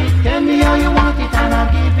 baby, tell me how you want it and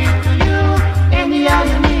I'll give it to you. Anyhow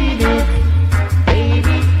you need it,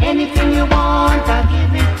 baby. Anything you want, I'll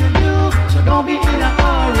give it to you. So don't be in a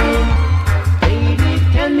hurry, baby.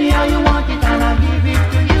 Tell me how you want it and I'll give it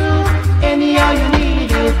to you. Anyhow you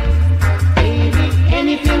need it, baby.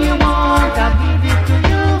 Anything you want, I'll give it to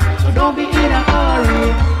you. So don't be in a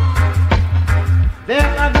hurry. There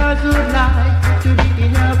are girls who'd like to be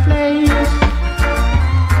in your place,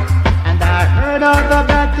 and I heard all the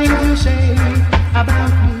bad things you say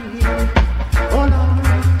about me. Oh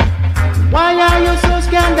Lord, why are you so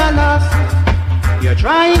scandalous? You're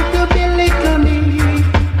trying to belittle me,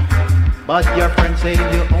 but your friends say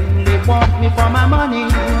you only want me for my money.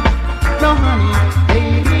 No honey,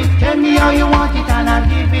 baby, tell me how you want it and I'll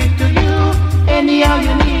give it to you. Anyhow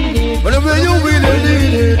you need it, whenever you really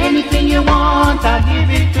need it. Anything you want, I'll give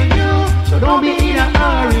it to you. So don't be in a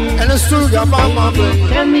hurry. And the Stur Gav on my brain.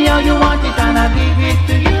 Tell me how you want it and I'll give it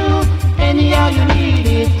to you. Anyhow you need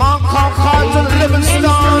it. Man come call to the living Anything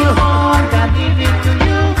star. you want, I'll give it to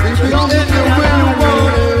you. So don't be in a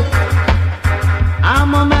hurry.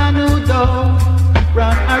 I'm a man who don't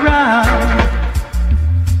run around,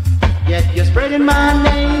 yet you're spreading my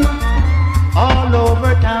name all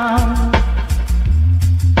over town.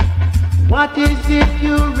 What is it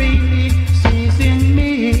you really sees in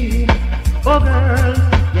me? Oh girl,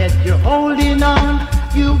 yet you're holding on,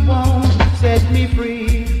 you won't set me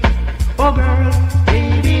free. Oh girl,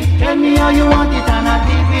 baby, tell me how you want it and I'll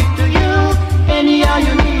give it to you. Anyhow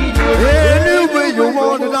you need it. Any way you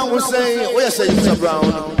want it, I will say. Oh, yes, say Mr. Brown.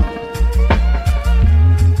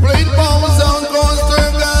 Great power sound goes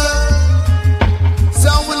Stur Gav.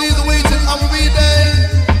 Sound will lead the way till every day.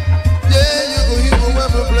 Yeah, you go hear when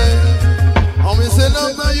we play. And we say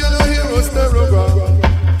long time you know hear us Stur Gav.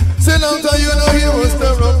 Say long time you know hear us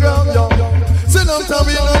Stur Gav. Say long time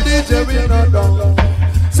you know DJ we not down.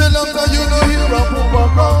 Say long time you know hear a pooper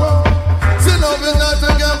come. Say love is not a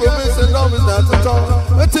gamble, me say love is not a talk.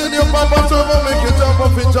 I tell you papa trouble make you jump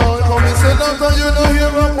up in joy. Come and say long time you know hear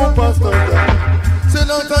a pooper Stur Gav. Say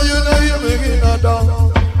long time you know hear me get not down.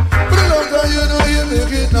 But a long time you know hear me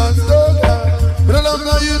get not Stur Gav. But a long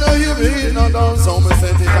time you know hear me get not down. So me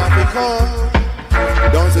set it off and come.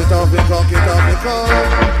 Don't sit off and come, get off and come.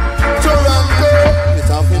 Toronto, get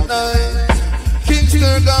off and night. King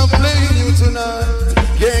Stur Gav playing you tonight.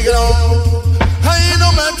 Yeah, get on. I ain't no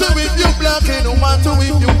matter if you black, ain't no matter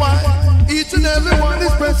if you white. Each and every one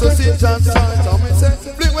is precious in God's sight. So me say,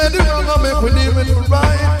 flick where the wrong and make we live it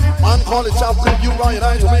right. Man call it Chaplin, you right,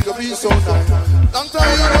 I to make a be so nice. Long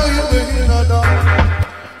time you know you be here not down.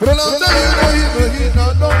 But a long time you know you be here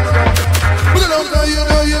not down. But a long time you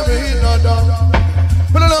know you be here not down.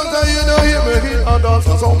 But a long time you know you be here not down.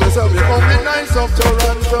 So some say we come be nice up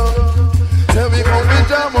Toronto. Say we come be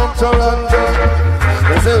jam up Toronto.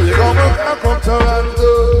 They say we gonna rock up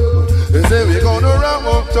Toronto. They say we gonna ram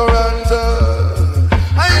up Toronto.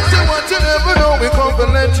 I ain't say what you never know. We come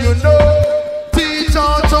to let you know. Teach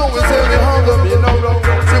our tongue. We say we hung up, you know.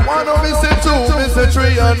 Say one of me say two, me say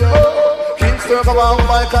three and four. King Stur Gav on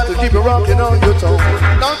my cat to keep you rocking on your toe.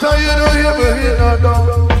 Long time you know you be here not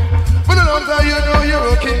down. But a long time you know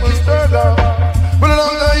you're a King Stur Gav. But a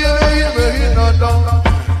long time you know you be here not down.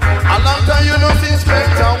 A long time you know things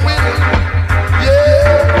spent and winning.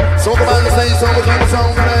 Yeah, so come on and say so we can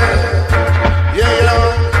sound man. Yeah, you know.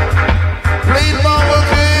 Play it Mama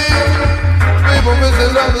King. People miss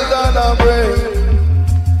love is all I bring.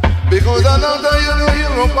 Because a long time you know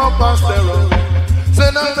you're up on Pastero. Say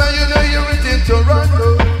a long time you know you're in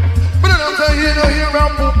Toronto. But a long time you know you're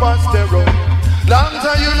up on Pastero. Long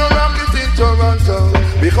time you know rock it in Toronto.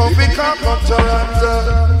 Because we come from Toronto.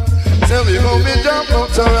 Say we gon' be jump from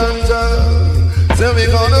Toronto. Say we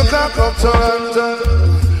gonna cock up Toronto.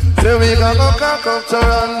 Say we gonna cock up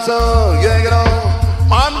Toronto. Yeah, you know.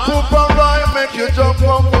 Man poop and rhyme make you jump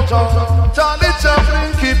up the top. Charlie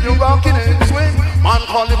Chaplin keep you rocking and swing. Man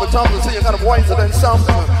call him a Thompson, so you got a wiser than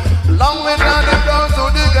something. Long way down the ground,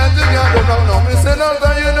 so they get together. No, me say long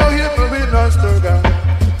time you know him, but we not Stur Gav.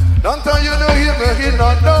 Long time you know him, but he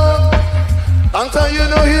not done. Long time you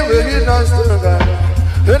know him, but he not Stur Gav.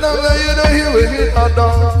 Long time you know him, but he not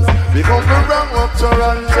done. We come to rock up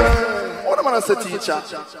Toronto. What am I say, teacher?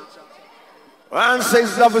 Man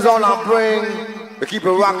says love is all I bring. We keep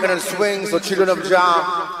it rocking and swing, so children of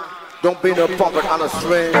Jah, don't be no puppet on a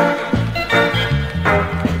string.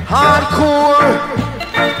 Hardcore,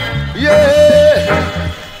 yeah.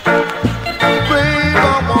 Free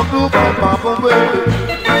bamba, blue bamba, away.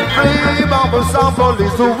 Free bamba, sample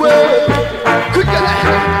is away. Could you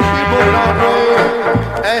people not pray?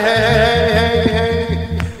 Hey, hey, hey, hey,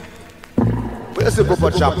 hey. Where's the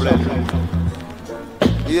Papa Chaplin?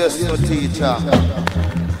 Yes, no teacher.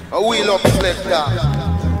 A wheel up selector.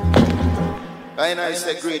 And I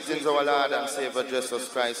say greetings, our Lord and Savior Jesus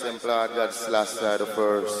Christ, implored God's last side of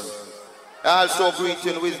first. I also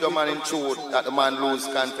greeting wisdom and in truth that the man lose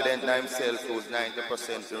confidence in himself, lose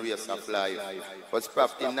 90% in race of life. Was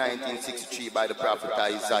prophesied in 1963 by the prophet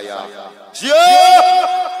Isaiah.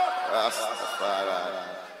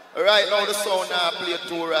 Right now the sound now play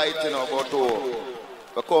two right, you know, but two.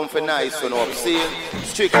 But come for nice, you know, see?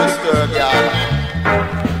 Strictly Stur Gav.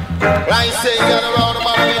 Right say you got around the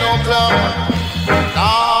man, you know, clown.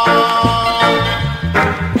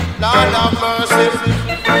 Lord have mercy.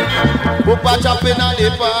 Put a Chaplin at the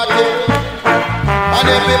party, and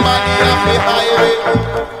everybody have the highway.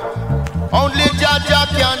 Only Jah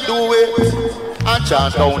can do it, and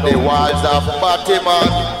chant down the walls of Batman.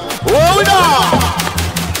 Hold on!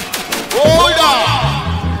 Hold on!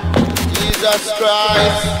 Jesus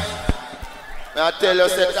Christ. May I tell you,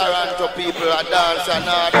 say Toronto people are dancing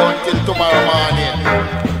not until tomorrow morning.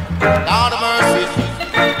 Lord mercy.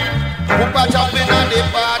 Put a Chaplin at the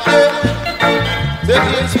party. The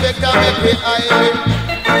inspector make me highway.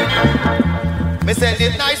 Me said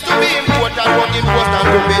it's nice to be important, but important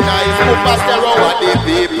to be nice. Put pastor over the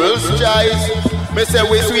people's choice. Me say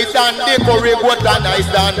we sweet and decorate, what a nice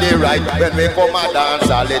than the right. When we come and dance,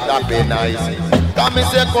 a let that be nice. Come me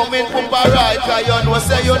say come in, put a right, cause you know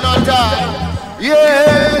say you're not tired.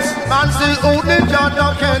 Yes, man say only Jah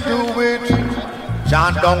can do it.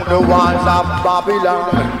 Chant down the walls of Babylon.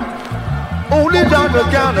 Only Jah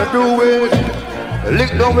can do it.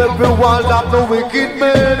 Lick down every wall of the wicked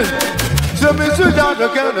man. So me say Jah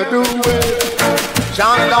can do it.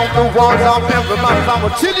 Chant down the walls of every man from a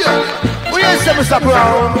chillion. We ain't say Mr.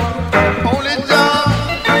 Brown. Only Jah,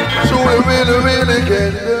 so we really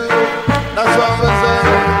can do. That's what we say.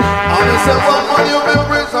 And we say one man you be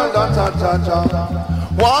prison, da.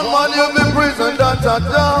 One man you be prison, da.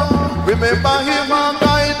 Remember him and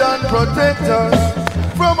guide and protect us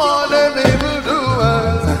from all them evil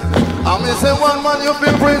doers. And me say one man you be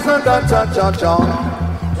prison, da.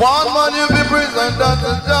 One man you be prison, da.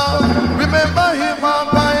 Remember him and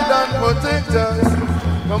guide and protect us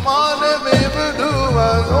from all them evil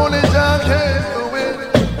doers. Only Jah can do it.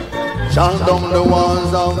 Chant down the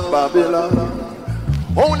walls of Babylon.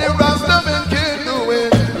 Only Rastaman can do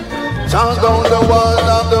it. Chant down the walls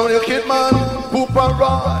of the wicked man. Poopa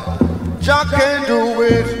Roy, Jah can do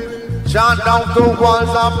it. Chant down the walls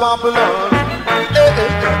of Babylon.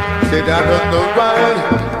 Say that on the right.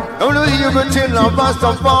 Only you can tell of us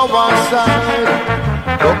to forward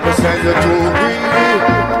side. Don't be saying you're too greedy.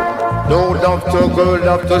 Don't love to girl,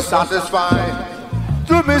 love to satisfy.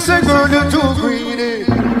 Don't be saying girl, you're too greedy.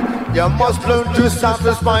 You must learn to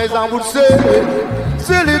satisfy, I would say.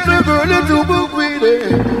 Say little girl, you're too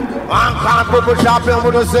greedy. One can't put a Chaplin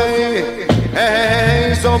would say.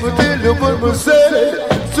 Hey, something you would say.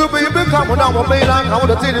 So baby, come on, I'm a man, I want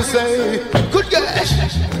to tell you say. Good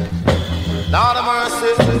gosh. Lord of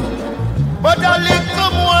mercy. But a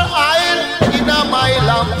little more oil in my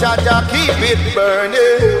lamp, Jah keep it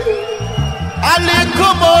burning. A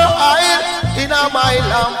little more oil in my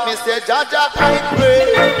lamp, Mr. Jah I pray.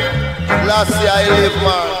 Last year I live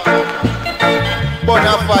man, but a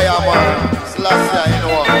fire man. Last year I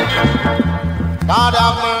know. God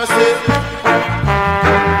have mercy.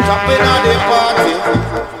 Chopping on the party,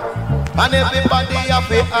 and everybody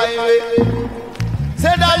have a highway.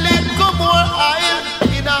 Said a little more oil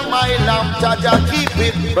in my lamp, Jah keep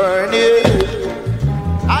it burning.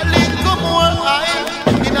 A little more oil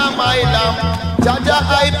in my lamp, Jah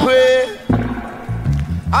I pray.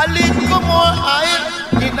 A little more oil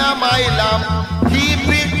in my lamp, keep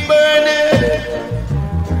it burning.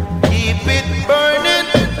 Keep it burning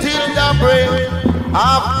till the break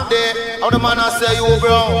of day. How the man I say you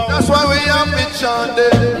bro? That's why we have been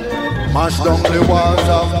chanting. Mash down the walls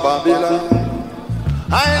of Babylon.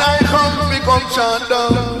 I come become chant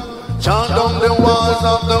down the walls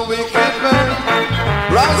of the wicked men.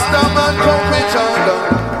 Rasta man come me chant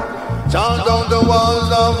down the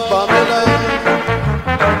walls of Babylon.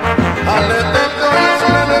 And let them know it's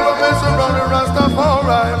never mess around the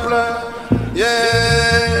Rastafari plan.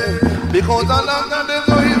 Yeah, because I love that there's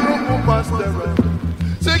no hero who passed the right.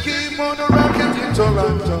 Say keep on the rocket in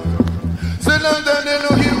Toronto. Say let them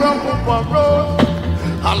Papa road.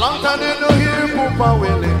 A long time they don't hear Papa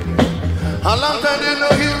Willie. A long time they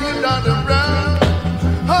don't hear it down the round.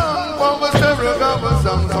 What was the Reggae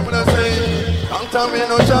song? Somebody say, long time we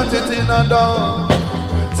no chant it in a dog.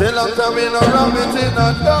 Say long time we no ram it in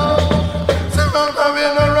a dog. Say long time we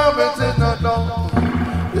no ram it in a dog.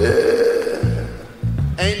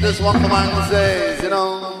 Yeah. Ain't this what the man says, you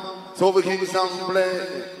know? So we can song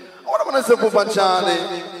play. What am I say, Papa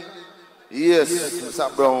Charlie? Yes,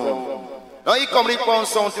 Mr. Brown. Now he come the pound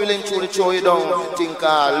sound to him through the show you down. Think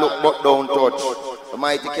look but don't touch. The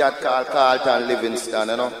mighty cat called Carlton Livingston,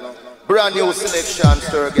 you know. Brand new selection,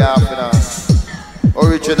 Stur Gav, you know.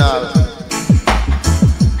 Original.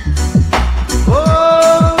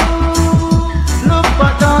 Oh, look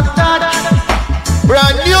but don't touch.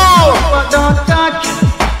 Brand new. Look but don't touch.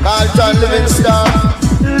 Carlton Livingston.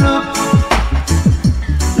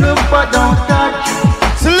 Look but don't touch.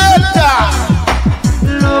 Selector.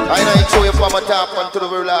 Look. I know show you from a top and to the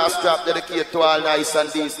very last drop dedicated to all nice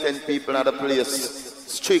and decent people in the place.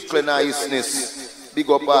 Strictly niceness. Big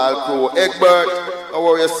up all crew. Egbert, don't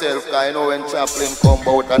worry yourself, because I know when Chaplin come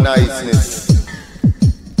about a niceness.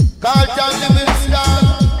 Carlton Livingston.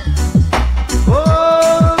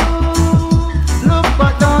 Oh, look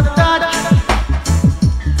but don't touch.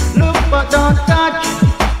 Look but don't touch.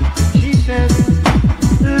 She says,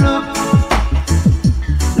 look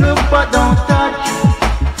but don't touch.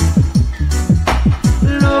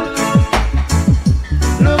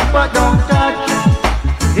 Look but don't touch.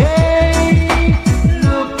 Hey,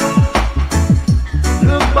 look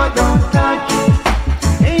but don't touch.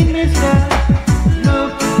 Hey, mister,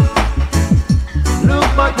 look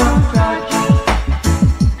but don't touch.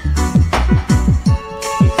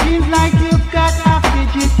 It seems like you've got a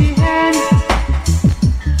fidgety hand,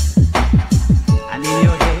 and in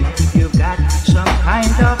your head you've got some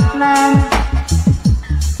kind of plan.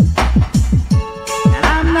 And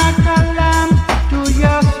I'm not a lamb to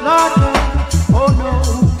your slaughter, oh no.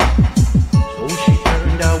 So she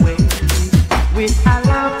turned away with a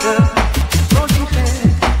laughter. So she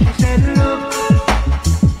said,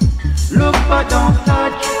 look but don't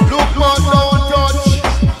touch. Look but don't touch.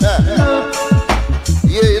 Look,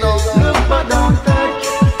 yeah, you know. look but don't touch.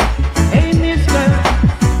 Hey, mister,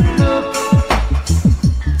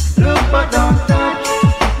 look but don't touch.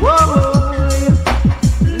 Whoa,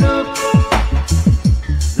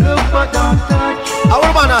 look but don't touch. Our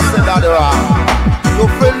man has said that wrong. You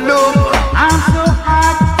feel look, I'm so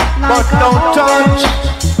hot, but like don't a touch.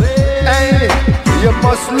 Hey, you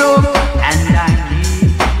must look, and I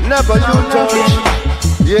need never you touch.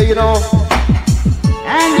 Yeah, you know.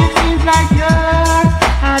 and it seems like you're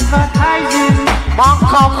advertising, Man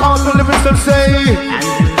come to Livingston say, and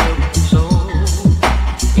you look so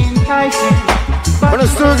enticing. But when I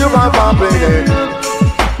still give my baby.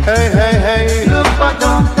 Hey. look but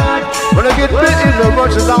don't touch. When I get bit in the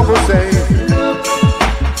rushes, I will say, Look,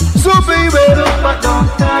 so baby, look but don't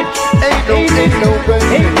touch. ain't no Hey,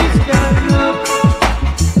 baby. mister,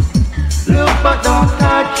 look but don't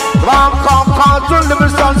touch. Man come to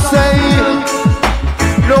Livingston say,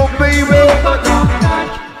 no baby. But don't touch.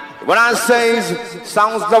 When I say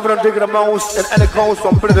sounds loving and digging the most, and any comes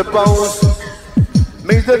from pretty bones,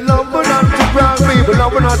 means that love will not to ground, people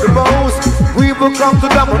love will not the most. We will come to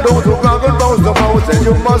them and those who ground and boast the most, and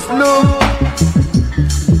you must look,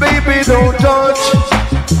 baby, don't touch.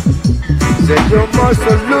 Say you must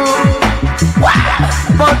look,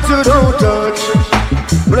 but you don't touch.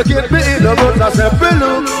 When I get me in the road, I say,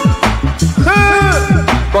 look,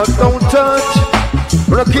 but don't touch.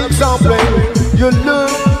 When I keep on playing, you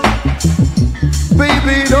look,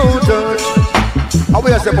 baby, don't touch. How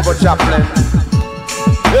we say Papa Chaplin?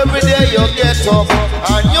 Every day you get up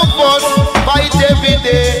and you fight every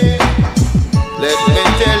day. Let me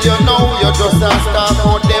tell you now, you just a start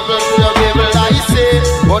out devil to the devil, I say.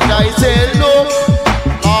 But I say, look,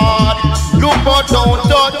 Lord, look but don't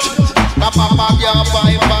touch. Papa,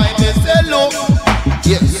 bye, me say, look,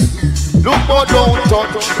 yes, look but don't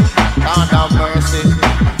touch. God have mercy.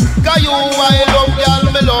 Cause you, I love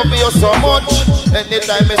you, me love you so much.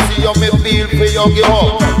 Anytime I see you, me feel for you, give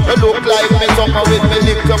up. You look like me summer with me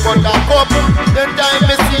lift up on that cup. Anytime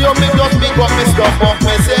I see you, me just pick up me stuff up.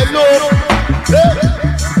 Me say, look,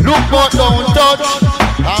 look but don't touch.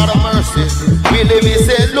 God have mercy. Really me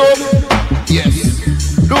say, look, yes,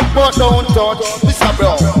 look but don't touch. Mr.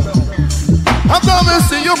 Brown, I'm coming to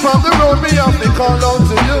see you from the road, me have to call out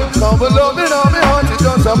to you. Come below me now, me heart is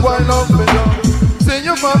just a wild up for you. See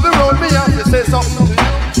you from the road, me have to say something to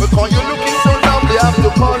you. Because you're looking so lovely, I have to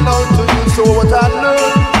call out to you. So what I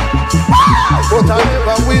learn, but I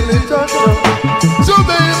never will touch you. So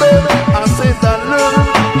baby, I say that love,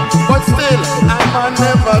 but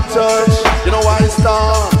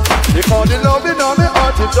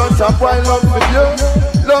just a boy love for you.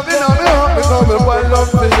 Love in my heart because me boy love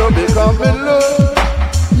for you. Because me love.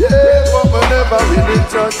 Yeah, but me never really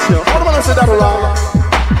touch you. How do I say that around?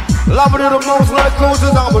 Love it the most like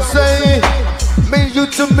closest I would say. Me, you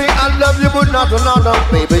to me, I love you, but not another.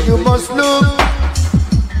 Baby, you must look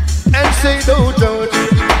and say don't judge.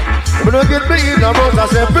 But don't get me in the rose, I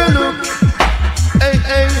said, look. Hey,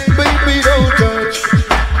 hey, baby, don't judge.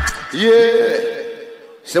 Yeah.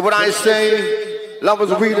 See what I say? Love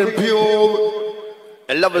is real and pure.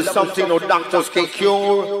 And love is something no doctors can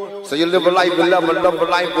cure. So you live a life you love and love a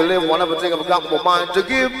life you live. Whatever thing I've got my mind to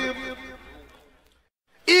give.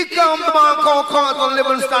 He come the man called Carlton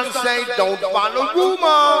Livingston say, don't follow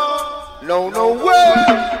rumor. No, no way.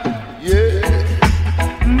 Yeah.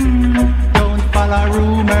 Don't follow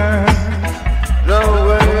rumor. No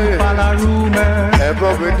way. Don't follow rumor.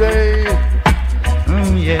 Every day.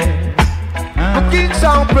 Yeah. The kings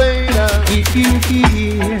are playing. If you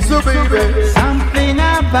hear so baby, something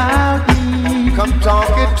about me, come talk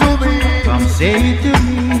it to me. Come say it to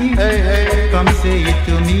me. Hey, hey. Come say it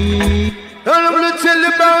to me. And I'm gonna tell you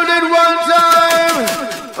about it one time.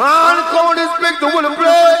 I'm called Inspector with a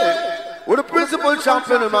play. With a principal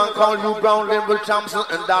champion, a man called you Brown, Linval, Thompson,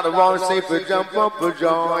 and Dr. Ron say for jump up for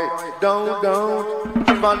joy. Don't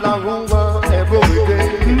follow rumor every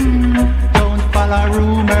day. Don't follow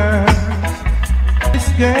rumors. This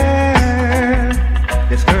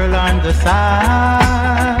girl on the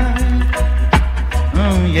side.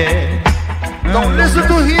 Yeah. Don't listen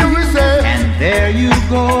to him, we say. And there you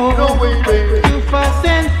go. No way, baby. To fuss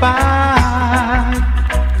and fight.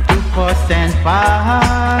 To fuss and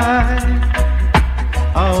fight.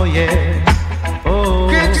 Oh yeah. Oh.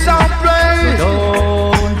 Kicks on play. So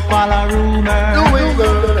don't follow rumors. No way,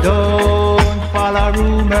 girl. Don't follow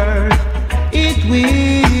rumors. It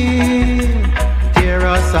will tear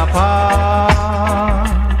us apart.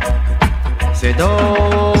 Say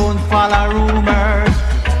don't follow rumors.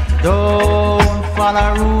 Don't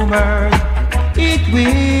follow rumors. It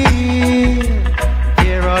will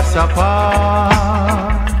tear us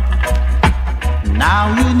apart.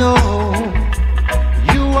 Now you know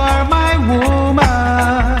you are my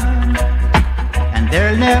woman, and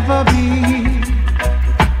there'll never be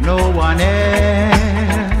no one else.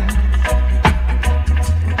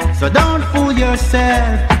 So don't fool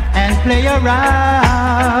yourself and play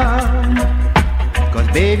around, 'cause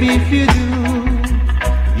baby, if you do,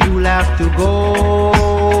 you'll have to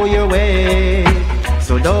go your way.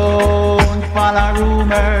 So don't follow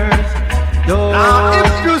rumors. Don't. Now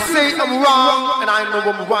if you say I'm wrong and I know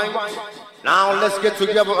I'm right, now let's get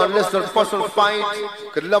together and let's not fuss and fight.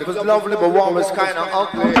 'Cause love is lovely but war is kinda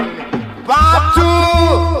ugly. Part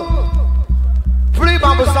 2. Free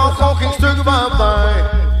Baba song called King Stur Gav.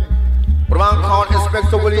 But man called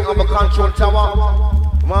Inspector Willie on the control tower.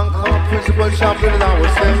 Man called Principal Chaplin and I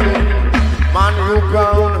was saying, man you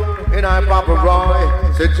Brown and I Papa Roy.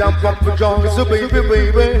 Say jump up for joy, so baby,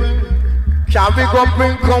 baby. Can we go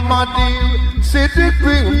bring come my deal? City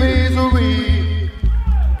bring misery.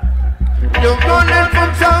 You're running from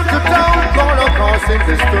town to town, gonna causing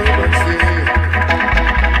disturbance.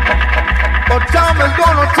 But time is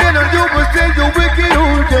gonna tell you will stay you wicked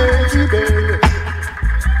old baby.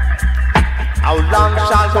 How long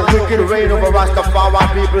shall the wicked reign over Rastafari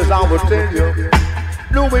peoples? I will tell you.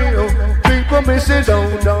 No way, no. People may say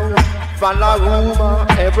don't follow rumor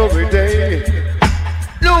every day.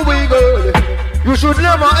 No way, girl. You should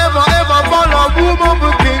never, ever, ever follow rumor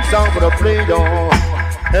for King Sound for the play down.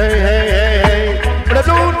 Hey, hey, hey, hey. But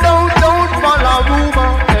don't follow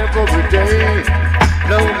rumor every day.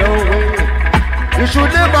 No, no way. You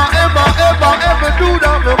should never, ever, ever, ever do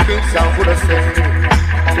that for King Sound for the same.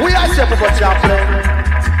 We are set for Chaplin.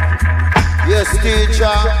 Yes,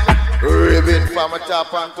 teacher. Ribbon from the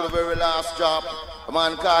top and to the very last drop. A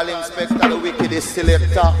man called Inspector the wickedest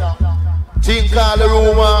selector. Team call the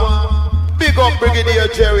rumor. Big up Brigadier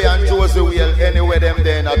Jerry and Josie Whale. Anywhere them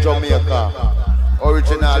there in Jamaica.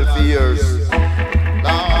 Original for years. Lord,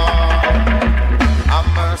 have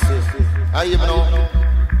mercy. I even know.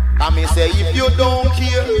 I mean say if you don't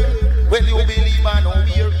care, when you believe I know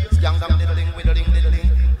here. Young them diddling.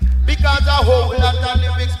 Because a whole lot of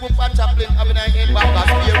lyrics put for Chaplin having an end back as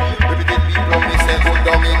fear. Repeated people me say go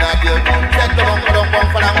down in a deal. Set the bang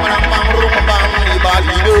bang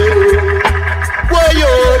where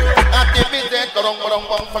you? Activate the bang.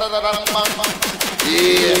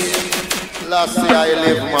 Yes. Last year I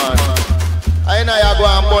live man. I know you go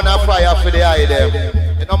and burn a fire for the eye them.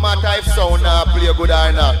 It no matter if sound play good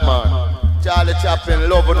or not man. Charlie Chaplin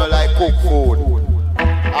love no like cook food.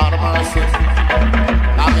 All the mercy.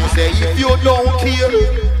 I mean say if you don't care,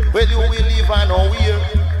 well you will live and nowhere.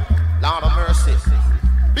 Lord of mercy.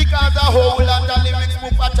 Because a whole lot of lyrics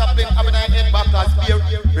move for Chaplin having a head back as beer.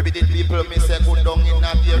 Repeating people me say good down in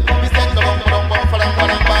a beer. Me say bang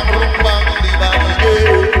leave a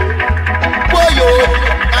day. Boy yo,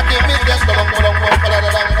 I give me this bang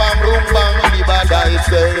leave a die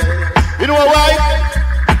say. You know why?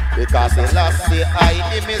 Because the last say I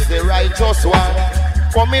him is the righteous one.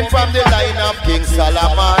 Coming from the line of King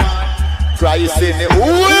Solomon. Christ in the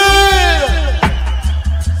will.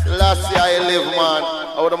 Last year I live, man.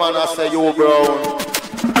 How the man I say you brown?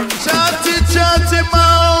 Chatty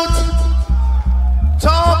mouth.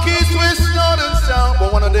 Talk is twist out and sound.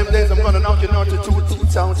 But one of them days I'm gonna knock your 92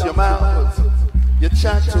 teeth out your mouth. You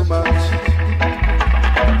chat too much.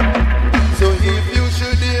 So if you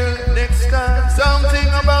should hear next time something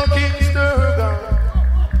about King Stur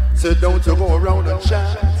Gav, so don't you go around and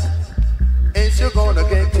chat. Ain't you gonna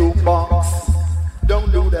get 2 bucks?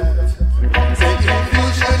 Don't do that. Say if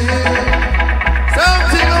you should hear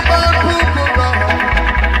something about Pukura,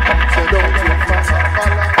 so don't you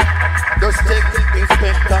follow. Just take the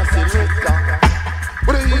inspector selector.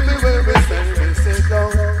 But even when we say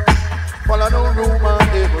down, follow no rumor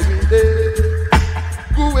every day.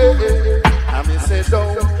 Go away, I mean say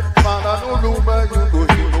down, follow no rumor, you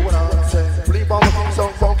know what I'm saying. Believe on the king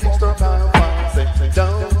song from King Stur Gav, say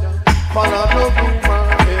down, follow no rumor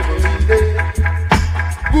every day.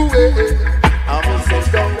 Go away, I mean say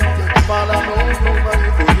down, follow no rumor,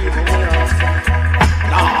 you know what I'm saying.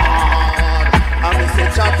 Lord, I mean say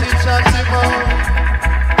chatty man.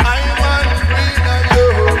 I'm on green and you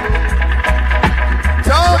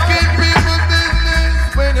talking people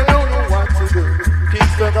business when you don't know what to do. King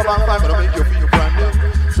Stur Gav and five, but I make you feel brand new.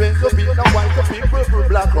 Swing the beat and white, the people for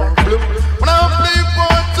black or blue. When I play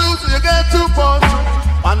 4-2, so you get 2 for 2.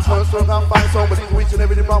 And first we're gonna find somebody who each and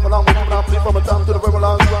every problem along with them. I play from a time to the very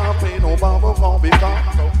last round. Play no bomb, can't be calm.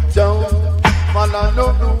 Down, man, I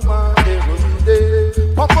know no man every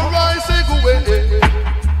day. Papa Rice, say go away.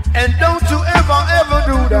 And don't you ever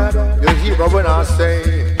do that. You hear when I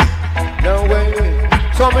say, no way.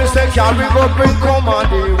 Some say carry go bring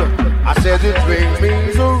command. I said it bring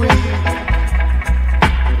misery.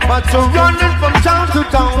 But to running from town to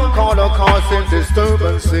town, call a causing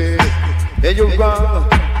disturbance. And you run.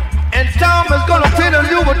 And time is gonna tell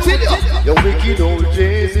you what tell you. You wicked old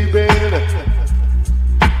Jezebel.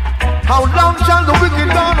 How long shall the wicked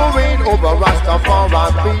gonna reign over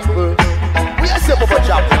Rastafari people? We are simple for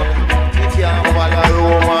Chaplin. We can't follow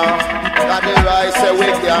Roma. That the right say we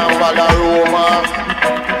can't follow Roma.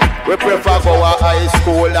 We prefer go to high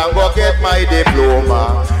school and go get my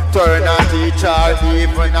diploma. Turn a teacher,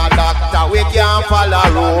 even a doctor. We can't follow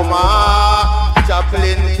Roma.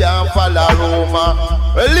 Chaplin can't follow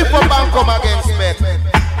Roma. Well, lift up and come against me.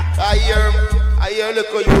 I hear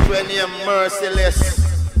look at you when you're merciless.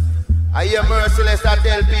 I hear merciless that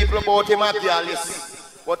tell people about him at Gallus.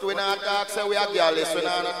 But we not talk, so we are Gallus. We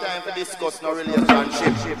don't have time to discuss no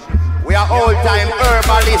relationship. We are all-time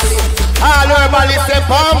herbalists. All herbalists say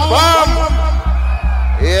bam bam.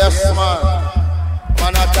 Yes, man.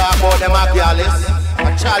 Man, I talk about them at Gallus.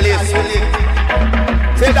 A chalice.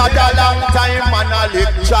 Say that a long time, man, I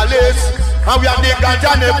lick chalice. And we are the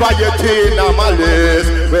ganja never yet in a malice.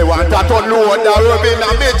 We want to unload the herb in a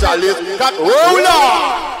major list. Hold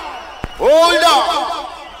on! Hold on!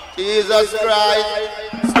 Jesus Christ!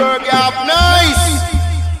 Stur Gav nice!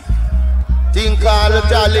 Think all the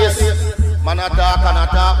chalice. Man a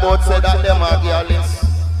talk but say that them are gallus.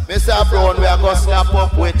 Mr. Brown, we are going to slap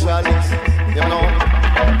up with chalice. You know?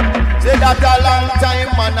 Say that a long time,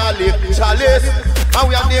 man a lick chalice. And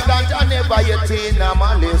we are the ganja never yet in a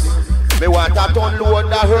malice. Me want to unload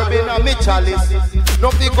the herb in a me chalice.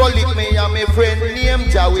 Nothing go lick me and me friend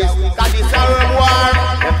named Jawis. That is a herb war.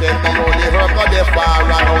 Them tell me how the herb got the far.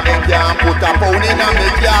 And how they can't put a pound in a me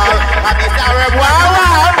jar. That is a herb war.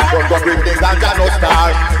 Don't go bring the ganja no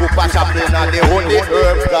star. Put a Chaplin and the only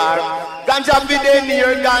herb car. Ganja be the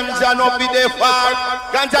near, ganja no be the far.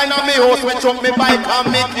 Ganja in a me house when chuck me bike and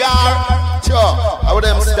me car. Sure, how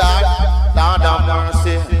them start? Lord have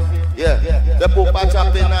mercy. Yeah, the put a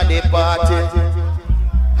Chaplin at the party.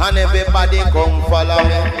 And everybody come follow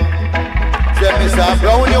me. Say, Mr.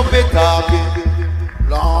 Brown, you be talking.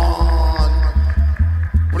 Lord,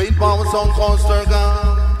 please bounce on Stur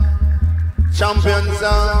Gav. Champion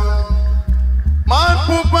sound. Man,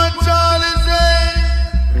 Papa Charlie say,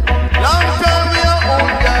 long time we are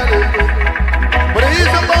old daddy. But it is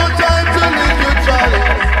about time to leave you, Charlie.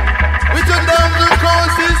 We turn down the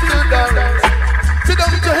courses to dance. Sit down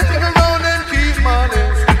to hang around and keep money.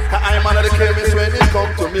 I'm under the chemist when it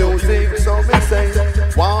comes to music. So me say,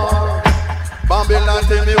 wow, Babylon,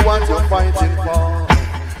 tell me what you're fighting for.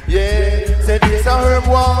 Yeah, Mr. Herb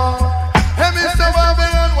War. Hey, Mr.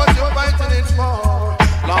 Babylon, what you fighting it for?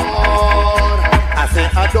 Lord, I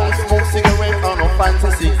say I don't smoke cigarette or no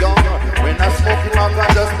fancy cigar. When I smoke it, I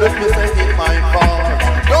can just let me say in my car.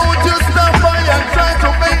 Don't you stop by and try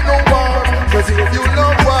to make no war. Cause if you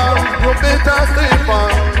love war, you better stay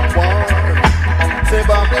far. War. Say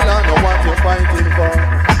Babylon, know what you're fighting for.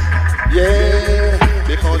 Yeah,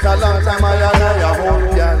 because a long time I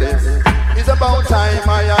hold careless. It's about time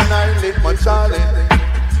I annihilate my challenge.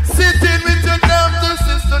 Sitting with your damn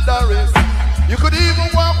sister Doris. You could even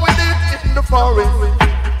walk with it in the forest.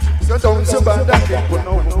 So don't you bother keep on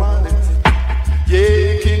no wallet.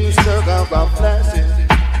 Yeah, King Stur Gav a flashing.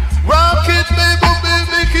 Rock it,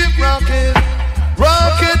 baby, keep rocking.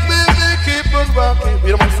 Rock it, baby, keep on rocking.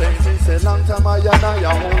 You know what I'm saying? It's a long time I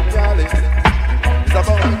hold careless. It's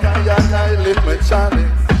about time I annihilate my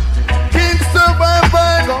challenge. King Stur Gav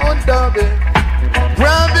on dub it.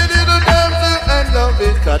 Grab it in the dance and love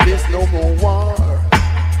it. Cause there's no more war.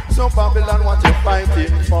 So Babylon, what you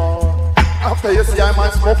fighting for? After you see I'm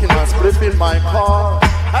smoking and spliff in my car.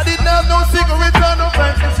 I didn't have no cigarette or no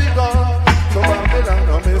fancy cigar. So Babylon,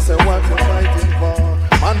 I may say what you fighting for?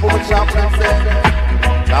 Man, who Chaplin said,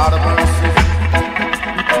 God of mercy.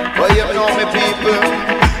 Well, you know me people.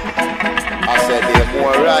 I said the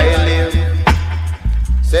more I live,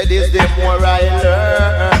 said this the more I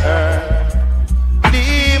learn. The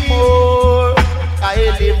more I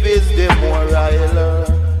live is the more I learn.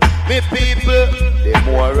 Me people, the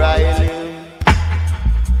more I live.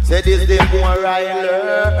 Say this, the more I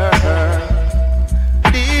learn.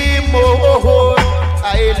 The more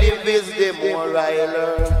I live is the more I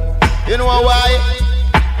learn. You know why?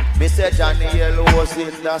 Me say Johnny Yellow was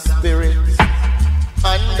in the spirit.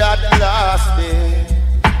 And that last day,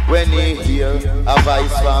 when he hear a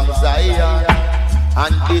voice from Zion,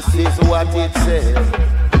 and this is what it says: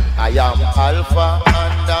 I am Alpha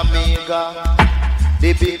and Omega,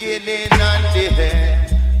 the beginning and the end.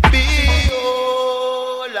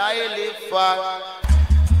 Behold, I live for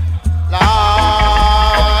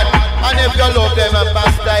Lord. And if you love them and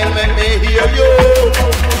pass style, make me hear you.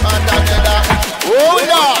 And that, oh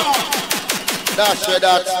no, that's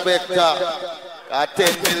that spectre. A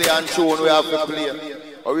 10 million tune we have to play.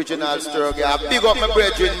 Original Stur Gav. Big up my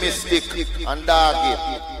brethren Mystic and Doggy.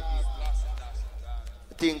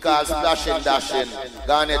 Thing called Splashing Dashing.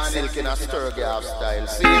 Garnet Silk in a Stur Gav style.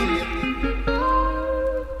 See?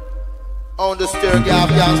 On the Stur Gav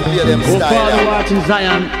can play them style. Oh Father, watching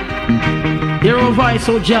Zion, hear our voice,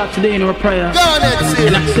 O Jah, today in our prayer. Garnet Silk.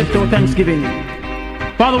 And accept our thanksgiving.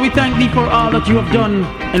 Father, we thank thee for all that you have done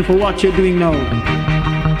and for what you're doing now.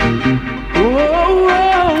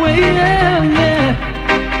 Oh, yeah, yeah.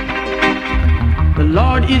 The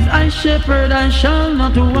Lord is thy shepherd, I shall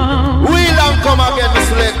not want. We'll come again, the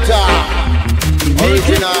selector.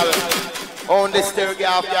 Original. On the Stur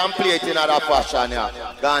Gav, you can play it in other fashion, yeah.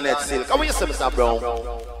 Garnet Silk. Come on, you say, Mr. Brown.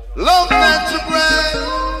 Love that to break.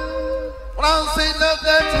 When I say love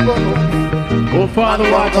that to go. Oh, Father,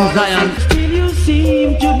 watching Zion. Still you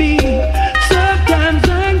seem to be sometimes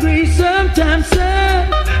angry, sometimes sad.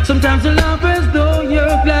 Sometimes you laugh as though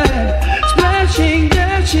you're glad. Splashing,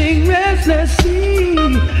 dashing, restless sea.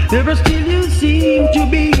 Never still you seem to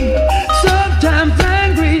be sometimes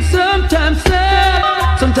angry, sometimes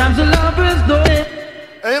sad. Sometimes you laugh as though.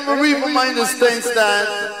 Every reminder states that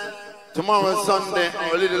tomorrow is Sunday,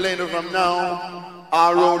 or a little later from now,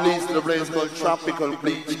 our road leads to the place called Tropical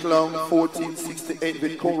Beach Club, 1468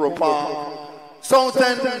 Victoria Park. South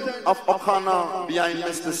end of O'Connor, behind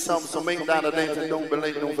Mr. Sum, so make that a date and don't be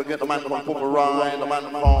late, don't forget the man from Papa Ryan, the man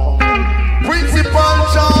from Principal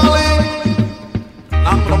Charlie,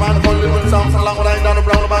 and the man called Little Thompson, along with I down the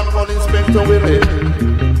brown, the man called Inspector Willie.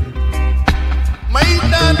 Make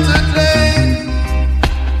that today,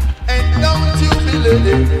 and don't you be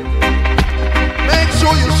late. Make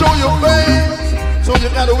sure you show your face. So you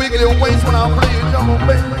gotta wiggle your waist when I play you drum and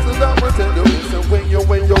bass. So that will tell you, listen, when you're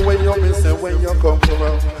missing, when you come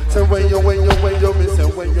around. So when you're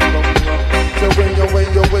missing, when you come around. So when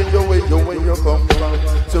you come around.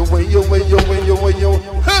 So when you.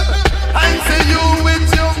 I see you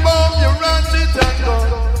with your bomb, you ratchet and gun.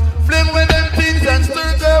 Flame with them things and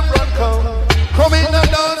Stur Gav run come. Come in and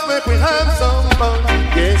dance, make we have some fun.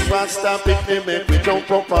 Yes, Rasta pick me, make we jump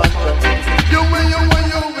up and down. You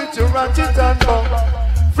with your ratchet and gun.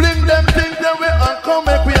 Fling them things that we and come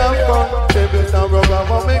make we have fun. Baby, now rubber,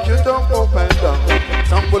 will make you jump up and down.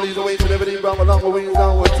 Some police away to everything wrong along the wings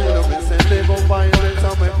and what's in the missing. Lego violence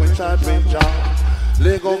and make we chat with John.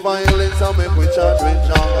 Lego violence and make we chat with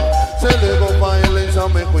John. Say Lego violence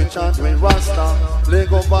and make we chat with Rasta.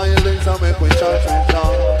 Lego violence and make we chat with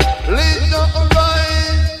John. lead not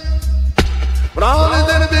right. But all his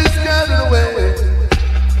enemies scattered away.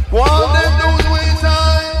 One them those ways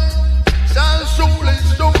high. Shall surely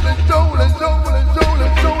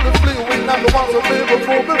flee. We not the ones who live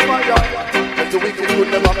before the fire. But the wicked would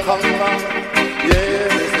never conquer. Yeah,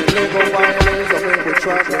 this is legal violence, so make we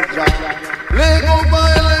try to jam. Legal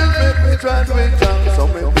violence, make we try to jam. So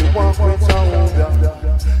make we walk with Jehovah.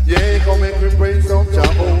 Yeah, come make we praise up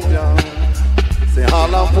Jehovah. Say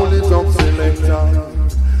holla, pull it up, selector.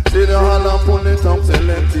 Say the holla, pull it up,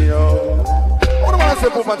 selector. What do I say,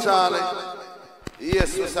 Papa Charlie?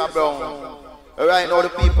 Yes, Mr. Brown. Right now the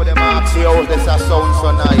people them ask you how this sound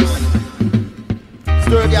so nice.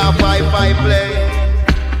 Stur Gav 5-5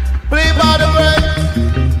 play by the break.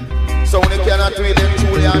 So they cannot read them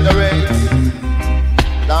truly underrate.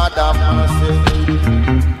 Lord have mercy.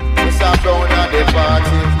 Mr. Brown at the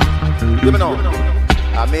party. Give me now.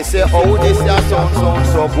 I may say how this sound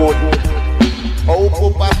so good. How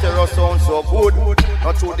Papa Stereo sound so good.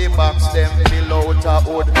 Not to the box them below the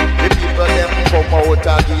hood. The people them come out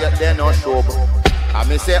of gate they no show up. I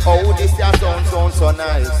may say oh this sound so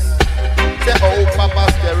nice. Say oh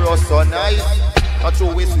Papa Stereo so nice. Not to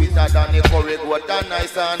we sweeter than the curry goat and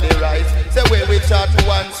nice on the rice. Say when we chat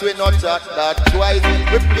once we not chat that twice.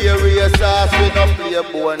 We play race sauce we not play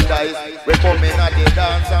bone dice. We come in at the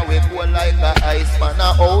dance and we go like a ice man.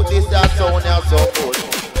 Now oh this sound so good.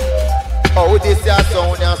 Oh, this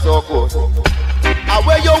sound is so good.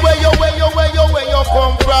 Where you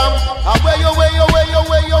come from? Where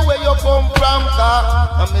you come from?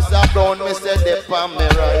 I'm Mr. Brown, Mr. Depp, and me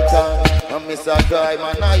right hand. I'm Mr. Guy,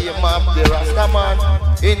 man, I am up the Rasta man.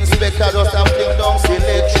 Inspector just a fling down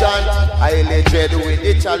selection. I legend with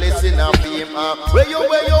the chalice in a beam. Where you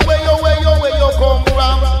come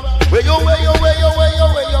from?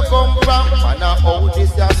 Where you come from? Man, oh,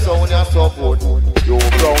 this sound is so good. You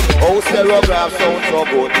brown, oh, Stur Gav sound so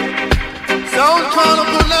good. Sound kind of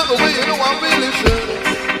good like the way you know I'm really sure.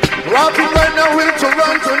 Rocking right now in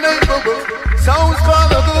Toronto neighborhood. Sounds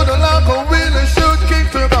kind of good like I really should. King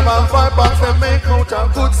Stur Gav and 5 bucks and make out a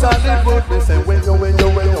good solid wood. They say where you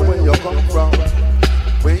come from?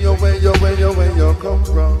 Where you come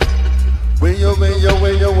from? Where you come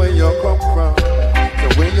from? So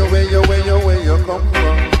where you come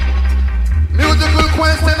from? Musical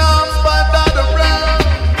question asked by Dada Brown.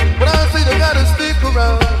 But I say they gotta stick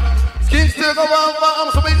around. King Stur Gav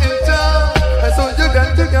I'm so big in town. And so you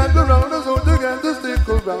got to get around. And so you got to stick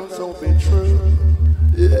around. So be true.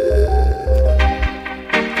 Yeah.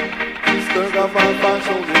 Stur Gav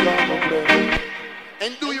show you long play.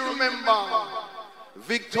 And do you remember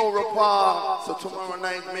Victoria Park? So tomorrow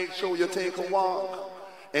night make sure you take a walk.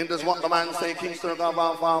 And that's what the man say, King Stur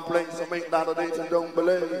Gav play. So make that a date and don't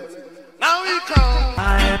believe. Now he comes,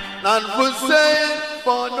 not for sale,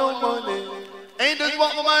 for no money. Ain't this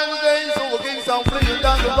what my man says? So we're getting some playing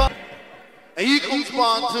down the bar. And he comes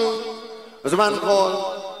part two. There's a man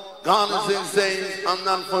called God is insane, I'm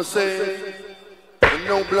not for sale. And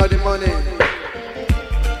no bloody money,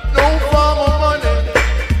 no form of money.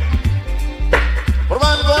 But a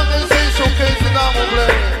man called insane, showcase the normal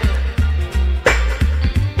play.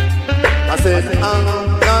 I said,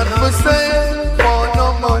 I'm not for sale, for no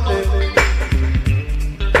money.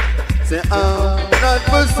 Say I'm not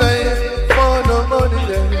for sale for no money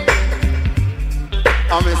then.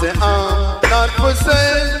 I mean say I'm not for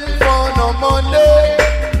sale for no money.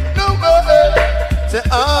 No way. Say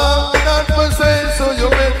I'm not for sale so you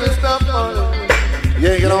make me stop money.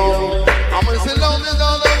 Yeah, you know. I mean say love is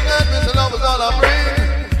all I got, Mr. Love is all I bring.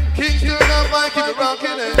 King Stur Gav, I keep it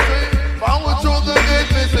rocking and swing. If I would choose the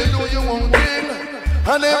gate, me say do you want king?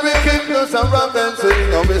 And every king does a rap and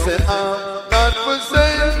sing. I mean say I'm not for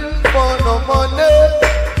sale for no money.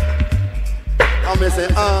 I may say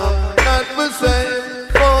I'm not for sale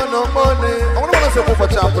for no money. I want to say for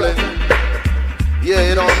Chaplin. Yeah,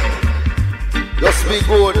 you know, just be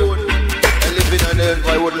good and live in an earth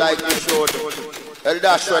I would like to show. I'll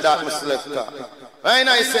dash for that, Mr. Selector. Right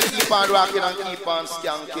now I said keep on rocking and keep on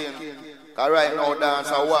skanking. Cause right now dance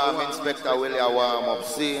a warm Inspector Willie a warm up.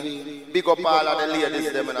 See, big up all of the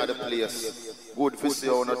ladies them in the place. Good for see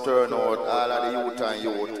how no turn out, all of the youth and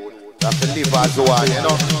youth. You have to live as one, you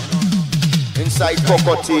know. Inside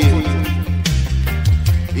Cocotte.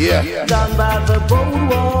 Yeah. Down by the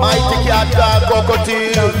boardwalk. Mighty cat dog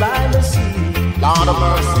Cocotte. Down by the sea. Lord of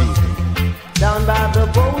mercy. Down by the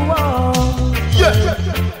boardwalk. Yeah.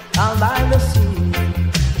 Down by the sea.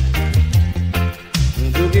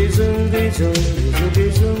 We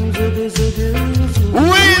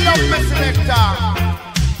love my Selector.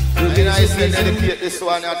 And I said dedicate this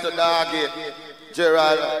one out to Doggy,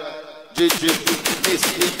 Gerald, digit,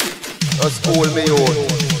 mystic, just hold me on.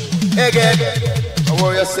 Again,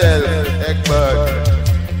 worry yourself, Egbert.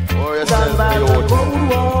 Worry yourself, me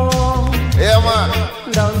on. Yeah, man.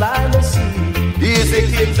 Down by the sea. Easy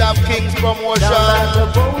Kings of Kings promotion.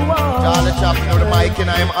 Charlie Chaplin with the mic and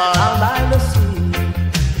I'm on. Down by the sea.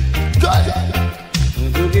 Good.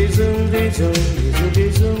 Zoogie zoom, zoogie zoom,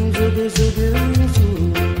 zoogie zoom, zoogie zoom,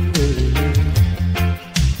 zoom.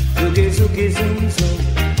 Zoogie zoogie zoom, zoom,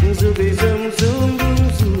 zoogie zoom, zoom,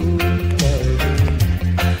 zoom.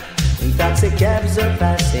 Taxi cabs are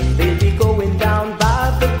passing, they'll be going down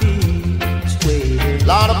by the beach. Waiting.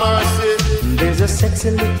 Lord of mercy. There's a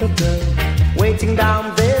sexy little girl waiting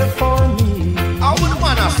down there for me. I wouldn't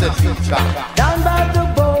want to set you down. Down by the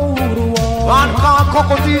boardwalk. One car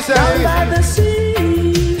cockatoo say. Down by the sea.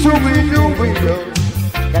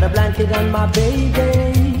 Got a blanket on my baby,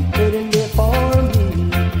 waiting there for me.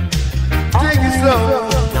 Take it slow.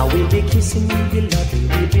 Now we'll be kissing, we'll be loving,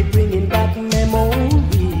 we'll be bringing back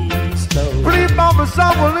memories. Please, mama,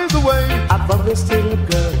 someone lead the way. I've always still a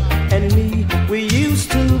girl, and me, we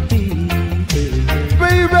used to be.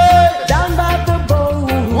 Baby, down by the boat,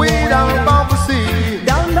 we down by the sea.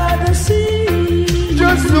 Down by the sea.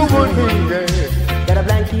 Just do one thing, yeah. Got a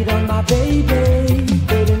blanket on my baby,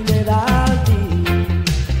 waiting that I'll be.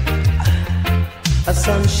 A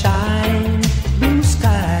sunshine, blue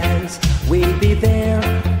skies, we'll be there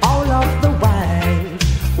all of the while.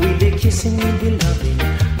 We'll be kissing, we'll be loving,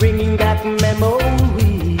 bringing back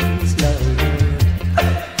memories, love.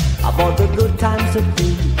 About the good times of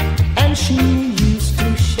me and she used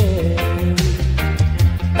to share.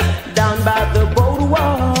 Down by the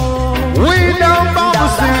boardwalk, we down by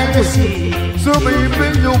the sea. So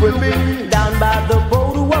baby, you with me. Down by the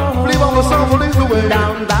boardwalk, please, mama, someone lead the way.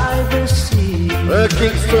 Down by the sea.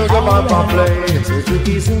 King's Stur Gav on my plane.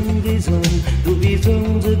 Zoogie zoom, zoom, zoogie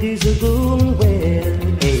zoom, zoogie zoom,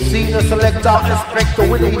 well. Senior selector, inspector,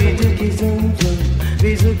 Willie. Zoogie zoom, zoom,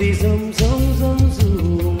 zoogie zoom, zoom, zoom,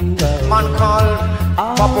 zoom. Man called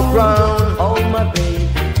Papa Brown. Oh my baby,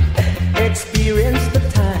 experience the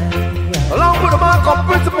time. Along with the mark of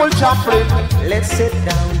Principal Chaplin. Let's sit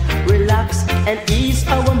down, relax, and ease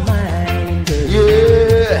our mind.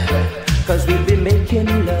 Yeah. Cause we'll be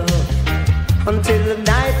making love until the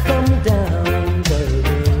night come down,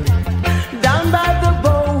 down by the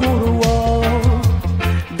boardwalk,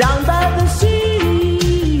 down by the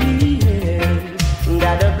sea. Yeah.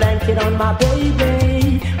 Got a blanket on my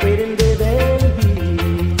baby, waiting there,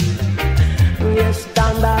 baby. Yes,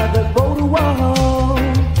 down by the boardwalk,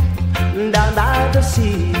 down by the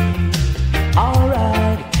sea.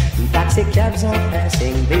 Alright, taxi cabs are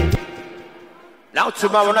passing, baby. Now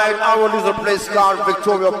tomorrow night, our little place called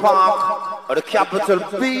Victoria Park, or the Capital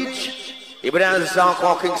Beach. If it has a song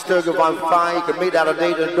called King Stur Gav on fire, you can make that a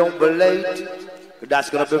date and don't be late. That's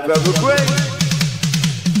gonna be very great.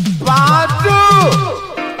 Part 2!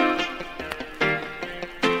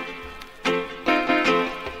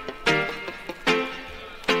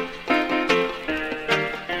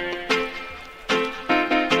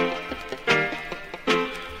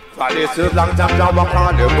 This is long time job I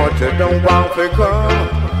can't do, but you don't want to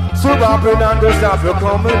come. So I've been understand you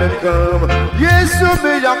coming and come. Yes, to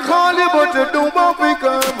me I call you, but you don't want to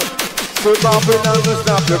come. So I've been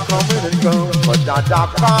understand you coming and come, but that I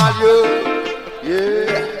call you,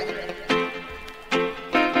 yeah.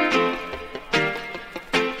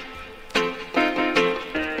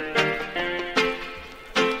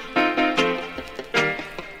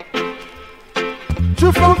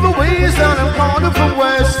 You from the west and I'm calling from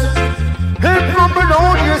west. And from the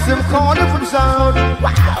north, yes, I'm calling from south.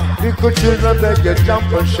 Wow. Little children beg you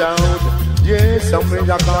jump and shout. Yes, some may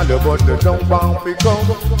I call you, but they don't want me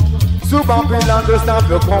come. So Babylon to stop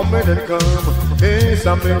you coming and come. Yes,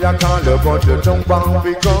 some may I call you, but they don't want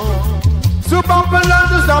me come. So Babylon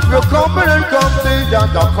to stop you coming and come. Say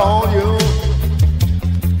that I call you.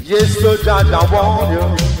 Yes, so that I want you.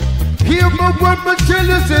 Hear me when me tell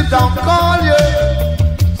you, say don't call you.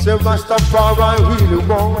 Say Rastafari really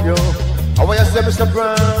want you. I want you to say Mr.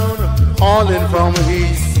 Brown. All in from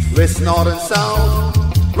east, west, north and south.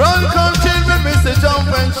 Run continue, Mr. Jump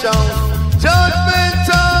and shout. Judgment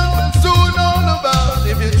time, soon all about.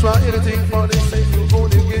 If you try anything for this, say you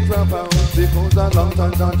only get drop out. Because a long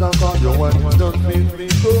time call you one don't make me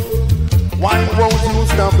go. Why won't you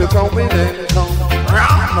stop you coming and come?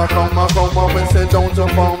 Now come up and say don't you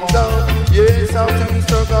fall down. Yes, I'll take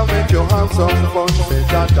Stur Gav, make you have some fun. Say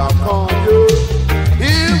that I call you.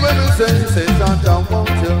 Hear when you say that I want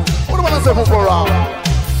you. What do I say for round?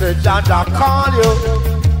 Say that I call you.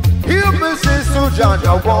 Hear me say so that I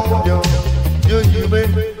want you. You hear me?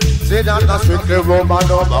 Say that not strictly Roman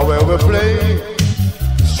number where we play.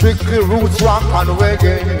 Strictly roots, rock and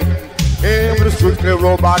reggae. Aim strictly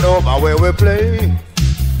Roman number where we play.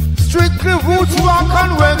 Strictly roots, rock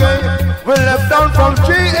and reggae. We left down from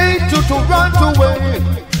G8 to Toronto way.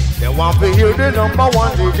 They want to hear the number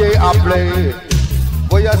one DJ I play.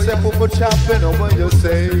 What you say, Papa Chaplin, or what you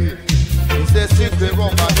say? He says strictly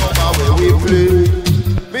Roman number where we play.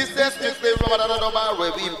 Me say strictly Roman number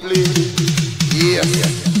where we play.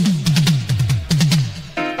 Yes.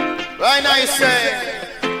 Right now you say,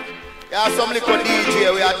 yeah, some little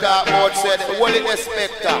DJ we are talking about said, hold it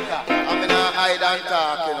respect. I mean, I hide and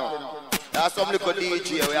talk, you know. There are some little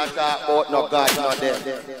DJ we are talking about no God, no them.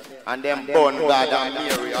 And them born God and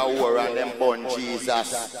Mary or and them born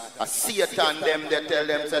Jesus. A Satan them, they tell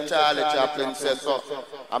them, say Charlie Chaplin says so.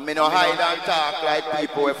 I mean, no hide and talk like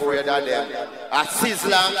people afraid of them. A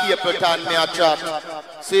Sizzler and Capleton me a chat.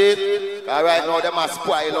 See, right now them a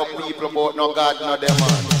spoil up people about no God, no them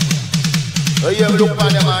man. So you look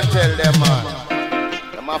at them and tell them man.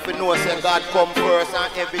 Them have to know say God come first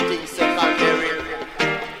and everything secondary.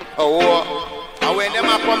 Oh, and when them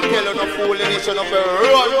a come tell you no foolishness, you no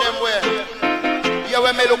run them way. Yeah,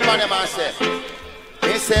 when me look at them and say,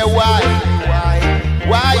 they say why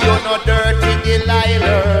you no dirty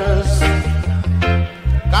Delilahs?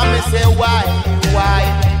 Come me say why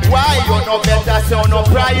you no better say no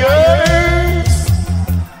prayers?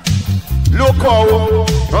 Look how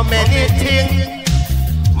many things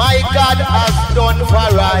my God has done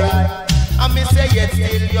for I. And me say yet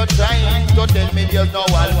still you're trying to tell me there's no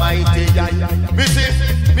Almighty. Me see,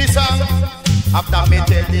 me song. After me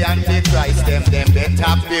tell the Antichrist them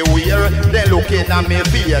better beware. They looking at me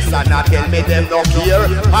face and I tell me them no care.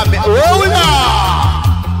 And me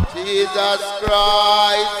Jesus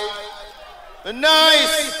Christ.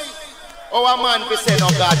 Nice. Oh a man be say no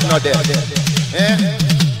God no there. Eh?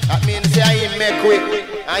 That means say I make quick.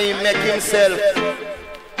 I make himself.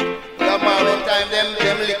 The man when time them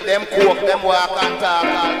lick, them cook, them walk and talk,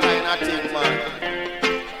 all kind of thing, man.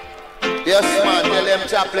 Yes, man, tell them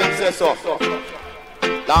Chaplin say so.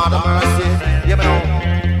 Lord of mercy, you know.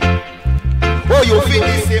 Oh, you feel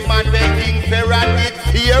the same man when King Ferrat did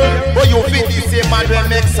fear. Oh, you feel the same man when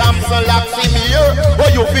make Samson lock him here.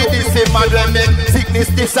 Oh, you feel the same man when make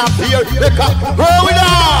sickness disappear. Oh, we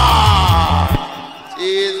know.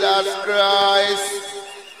 Jesus Christ.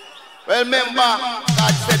 Well, remember,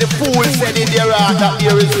 God said the fool said in their heart that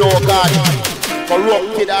there is no God.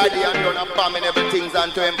 Corrupted idea and done abominable things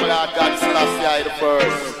unto him, Lord God Selassie the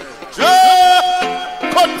first.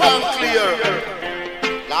 Cut down clear.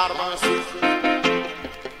 Lord of mercy.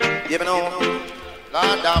 You know,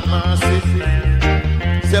 Lord of mercy.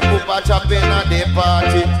 Say Papa Chaplin at the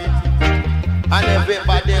party. And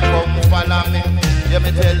everybody come follow me. Let me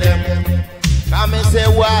tell them. Come and say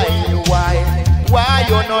why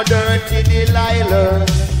you no dirty Delilah?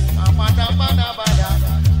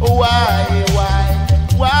 Why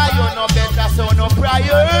you no better so no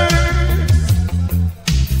prayers?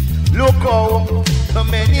 Look how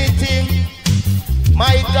many things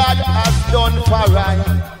my God has done for I.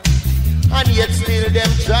 And yet still them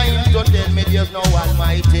trying to tell me there's no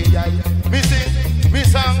Almighty. Me sing, me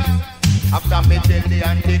song. After me tell the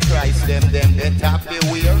Antichrist them better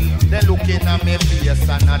beware. They looking at me face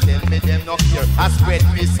and I tell me them no care. I spread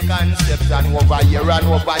misconception over here and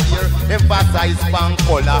over here. Emphasize pan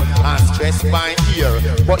color and stress pan ear.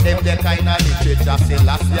 But them the kind of literature say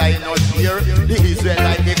last year I not here. The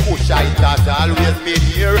Israelite the Cushite has always been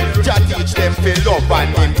here. Jah teach them to love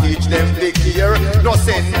and him teach them to care. No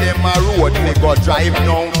send them a road we go drive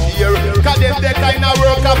no fear. Cause them the kind of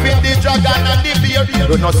work up in the dragon and the beer.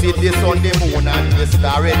 Do not see this on the moon and the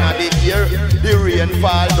star in the air. The rain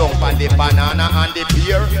fall down on the banana and the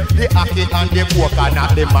pear. The apple and the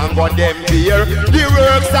coconut, the mango, them beer. The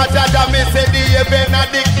works that me say the heaven and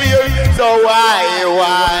the clear. So why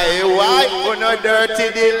you no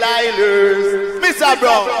dirty Delilahs? Mr.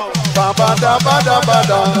 Brown.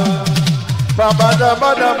 Ba-ba-da-ba-da-ba-da.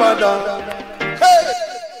 Ba-ba-da-ba-da-ba-da. Hey!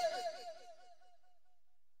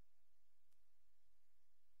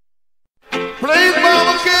 Play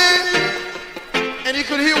Mama King, and you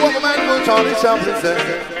could hear what the man goes on in Chaplin said.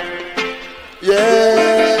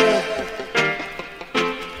 Yeah.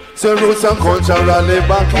 So roots and culture rally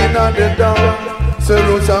back in the down. So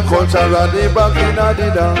roots and culture rally back in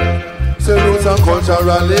the down. So roots and culture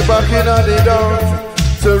rally back in the down.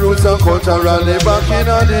 So roots and culture rally back in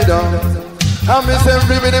the down. And me say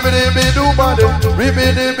ribbidi-bidi-bidi-do body,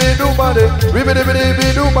 ribbidi-bidi-do body,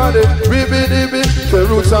 ribbidi-bidi-bidi-do body, ribbidi-bidi. The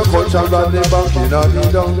roots and culture rally back in the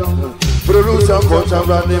down. The roots and culture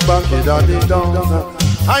rally back in the down.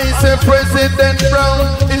 I say President Brown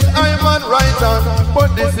is I'm on right hand,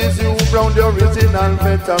 but this is you Brown, the original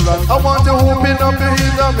veteran. I want to open up the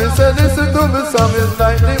ears and me say listen to the song. It's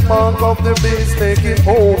like the mark of the beast taking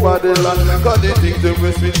over the land. Cause they think the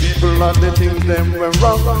rest with people and they think them were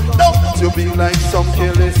wrong. Don't you be like some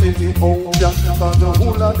careless city older. Cause the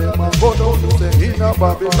whole of them are go down to say in a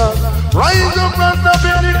Babylon. Rise up and stop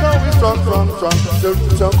in the car, we strong. The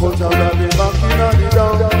roots and culture rally back in the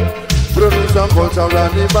down. The roots and culture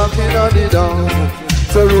rally back in the down.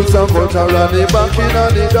 The roots and culture rally back in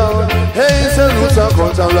the down. Hey, the roots and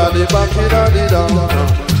culture rally back in the down.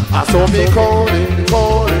 I saw me calling,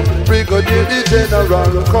 Brigadier the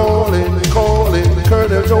General, calling,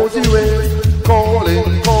 Colonel Josie Ray, calling,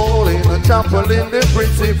 Chaplin the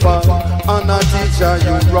principal, and a teacher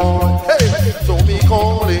you wrong. Hey, so me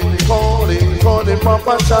calling,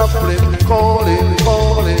 Papa Chaplin, calling,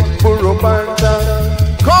 Burro Bantan,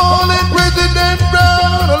 calling President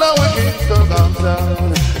Brown, all our Kingston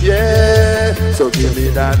downtown. Yeah, so give me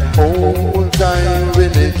that old time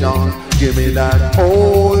religion. Give me that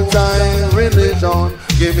old time religion.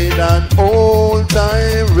 Give me that old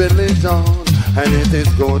time religion. And it is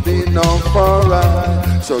good enough for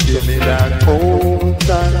us. So give me that old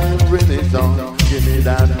time religion. Give me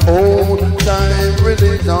that old time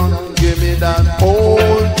religion. Give me that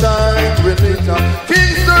old time religion.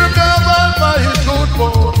 King Stur Gav by his good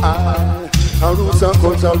for I. And roots and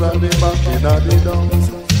culture rally back in the dance.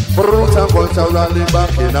 Roots and culture rally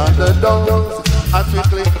back in the dance. And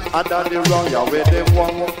quickly, and down the royal where they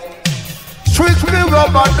want. Strictly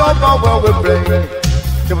rubber dubber where we play.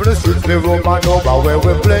 Strictly rubber dubber where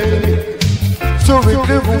we play.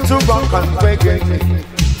 Strictly roots to rock and reggae.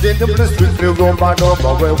 Then the strictly rubber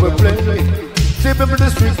dubber where we play.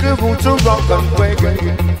 Strictly roots to rock and reggae.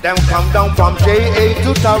 Them come down from JA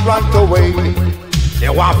to Toronto way. They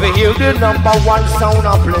want to hear the #1 sound I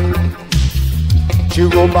play. She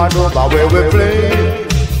rubber dubber where we play.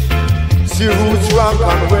 See roots rock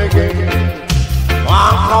and reggae.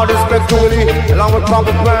 Man called this Spectuli, along with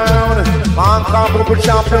Papa Brown. Man called Papa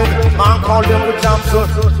Chaplin, man called them with Thompson.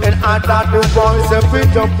 And I thought the boys said we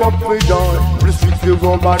jump up, we down. The strictly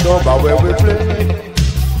rubber dubber where we play.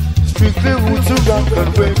 Strictly roots rock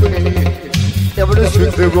and reggae. Yeah, but the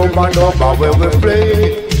strictly rubber dubber where we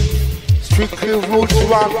play. Strictly roots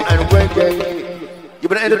rock and reggae. You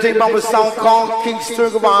been entertained by the sound called King Stur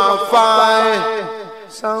Gav 5.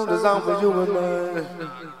 Sound is out for you and mine.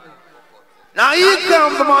 Now here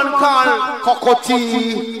comes the man called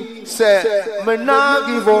Cocotti. Say, me nah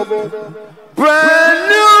give up. Brand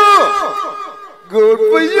new. Good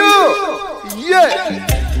for you. Yeah.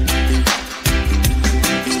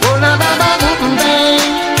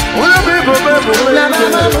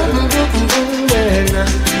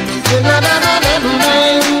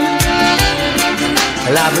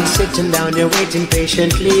 Well, I've been sitting down here waiting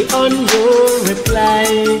patiently on your reply.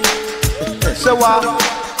 So what?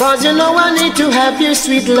 Cause you know I need to have your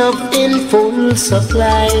sweet love in full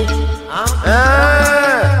supply.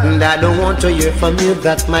 And I don't want to hear from you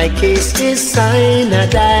that my case is signed or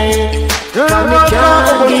die. Cause me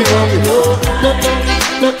can't give up, no.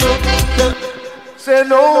 Say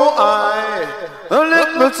no, I.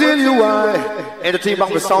 Let me tell you why. Entertained by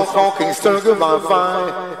the sound called King Stur Gav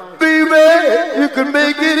 5. Baby, you can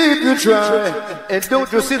make it if you try. And don't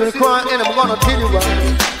just sit and cry, and I'm gonna tell you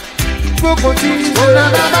why. Well,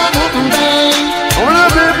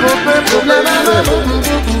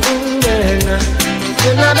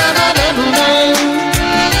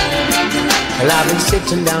 I've been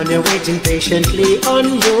sitting down here waiting patiently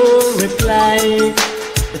on your reply.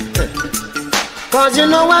 Cause you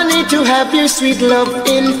know I need to have your sweet love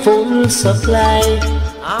in full supply.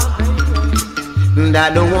 And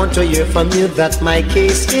I don't want to hear from you that my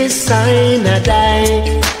case is signed or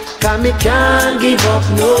die. Cause me can't give up,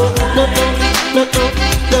 no,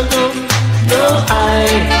 I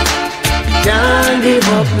can't give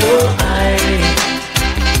up, no, I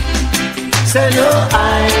say no, I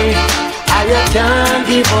can't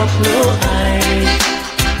give up, no,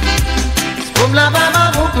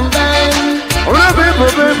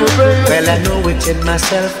 Well, I know within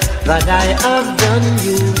myself that I have done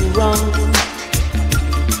you wrong.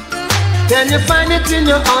 Can you find it in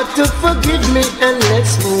your heart to forgive me and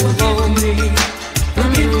let's move on?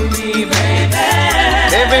 Forgive me, baby.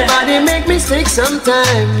 Everybody make mistakes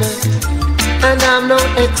sometime, and I'm no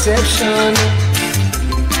exception.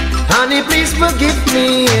 Honey, please forgive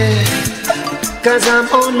me, cause I'm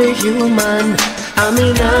only human. I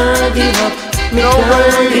mean, I give up, me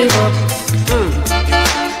can't give up.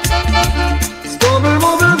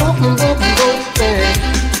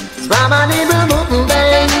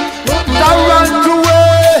 Run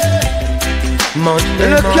away.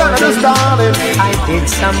 morning, I did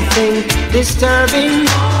something disturbing.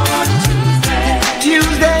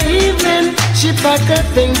 Tuesday evening, she packed her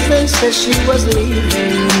things and said she was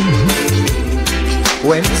leaving.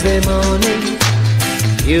 Wednesday morning,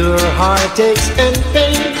 your heart aches and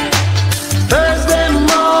pain. Thursday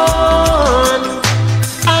morning,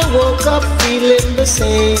 I woke up feeling the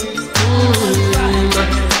same.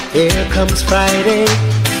 Here comes Friday,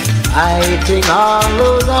 fighting all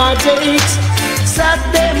those heartaches.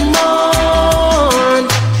 Saturday morning,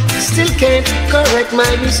 still can't correct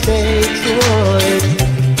my mistakes.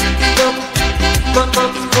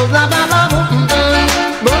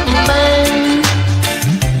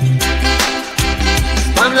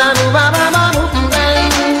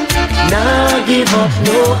 Now give up,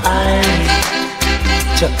 no I.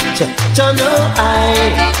 No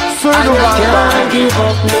I. Can't give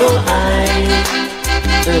up, no I.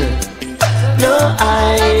 No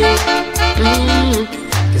I.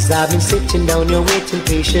 Cause I've been sitting down here waiting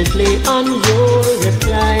patiently on your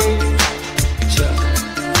reply.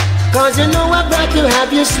 Cause you know I've got to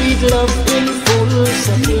have your sweet love in full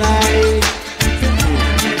supply.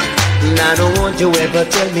 And I don't want you ever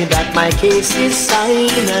tell me that my case is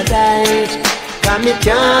cyanide. Cause me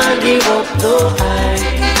can't give up, no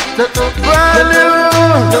I. No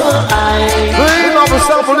I. Please don't be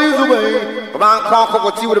self-believe the way. But I can't cook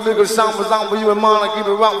with you with a bigger sound for example. You and mine, I keep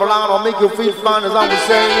it rock, but I don't make your feet fine as I was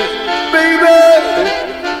saying. Baby,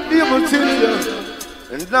 be able to teach you.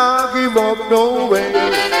 And not give up no way.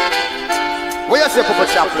 What you say, Papa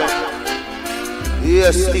Chaplin?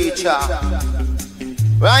 Yes, teacher.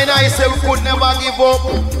 Right now you say we could never give up.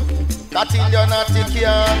 That till you're not, you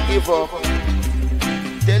can't give up.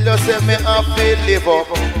 Tell you say me have to live up.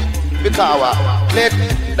 Because let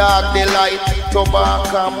dark delight,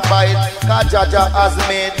 tobacco and bite. Cause Jaja has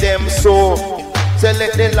made them so. Say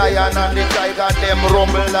let the lion and the tiger them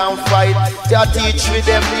rumble and fight. They teach with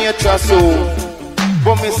them nature so.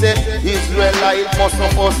 But me say Israelite must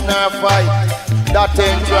not fuss nor fight. That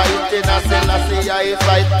ain't right, and I say I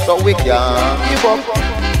fight. So we can't give up.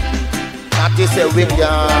 Not to say we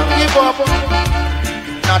can't give up.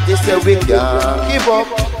 Not to say we can't give up.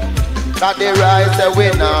 That the right say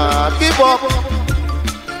we not give up.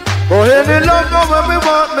 Oh, any love no when me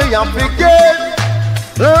want me and forget.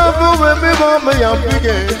 Love no when me want me and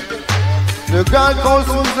forget. The God calls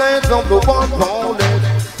Suzanne on the one pound.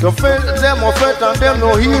 The friend them or friend and them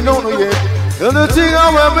no he no yet. And the thing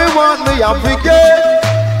I when me want me and forget.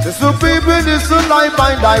 There's some people this is life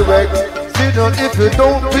and direct. See don't if you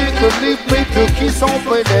don't people leave me to kiss on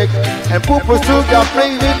my neck. And people still get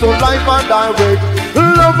playing into life and direct.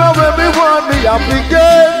 Love her when me want me and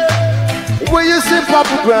forget. Where you see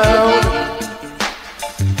Papa Brown.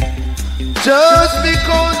 Just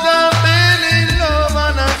because I've been in love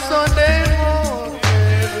on a Sunday morning.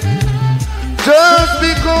 Just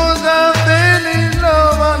because I've been in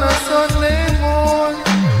love on a Sunday morning.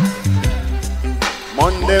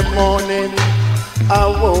 Monday morning I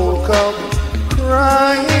woke up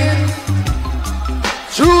crying.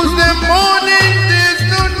 Tuesday morning there's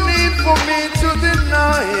no need for me to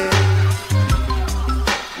deny it.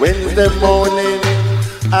 Wednesday morning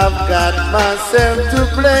I've got myself to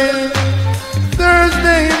blame.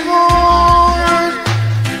 Thursday morning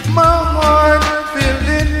my heart filled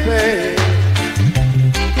in pain.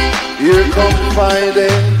 Here come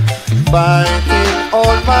Friday, fighting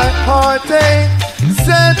all my heartache.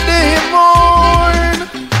 Saturday morning,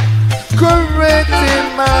 correcting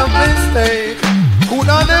my mistake. Could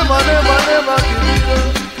I never give it up?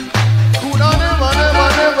 Could I never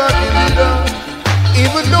give it up?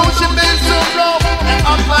 Even though she been so rough,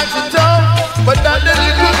 I'm like she tough. But that the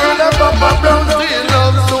little girl that Papa Brown still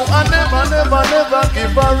love. So I never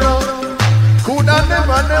give her up. Could I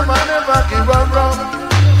never give her up?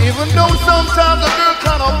 Even though sometimes a girl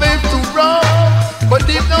cannot make too rough. But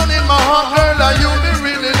deep down in my heart, girl, I you me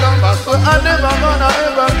really love. I swear I never gonna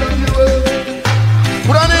ever give you up.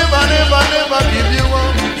 Would I never give you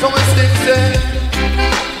up. So we still say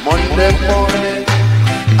Monday morning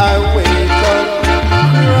I wake up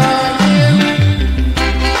crying.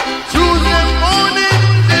 Tuesday morning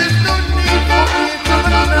there's no need for me to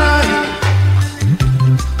deny.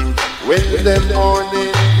 Wednesday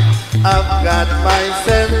morning I've got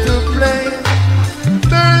myself to blame.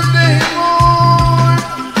 Thursday morning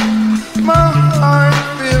my heart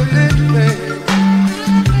filled in pain.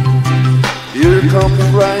 Here comes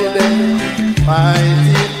Friday,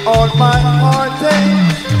 fighting all my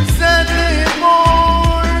heartache. Saturday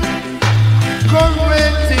morning,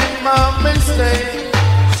 correcting my mistake.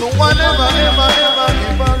 So I never give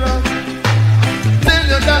her up. Tell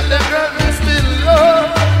you that the girl is still love.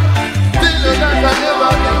 Tell you that I never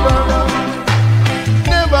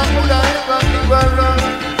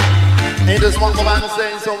man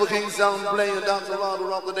saying so the King sound playing and dance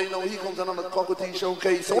around the day. Now he comes on the Cockatoo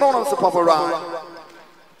Showcase. So don't have to pop around.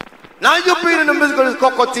 Now you've been in the musical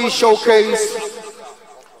Cockatoo Showcase.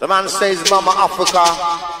 The man says Mama Africa.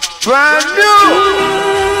 Brand new!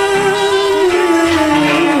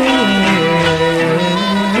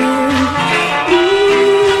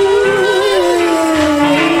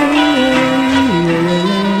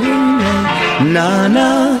 Na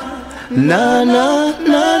na, na na,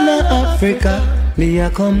 na na Africa, me a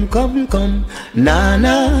come. Na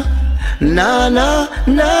na, na na,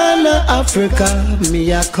 na na Africa,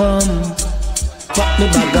 me a come. Pack me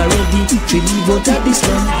bag already, to leave out of this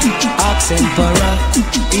one. Ask Emperor,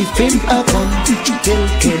 if him a come. Tell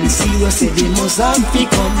Ken see what say they must have to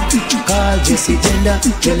come. Call Jesse Gender,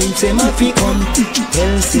 tell him say my fi come.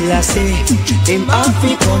 Tell Selassie, him have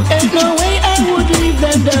to come. Ain't no way I would leave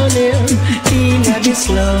them down here in the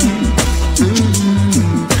slum.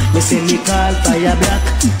 Me say me call Fire Black,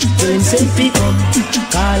 tell him say fi come.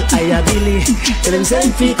 Call Aya Billy, tell him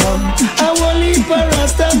say fi come. I won't leave for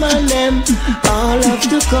Rasta man them, all have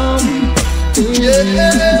to come.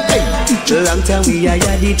 Long time we are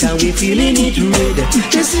at it and we feeling it red.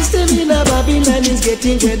 The system in a Babylon is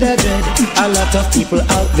getting dread. A lot of people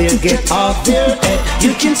out there get off their head.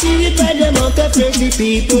 You can see it by the amount of crazy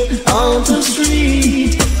people on the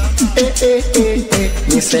street.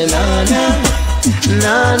 Me say na na.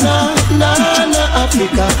 Na na, na na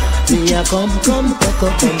Africa, me a come,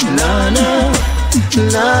 na na,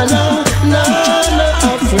 na na, na na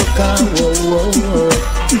Africa, whoa, whoa, whoa.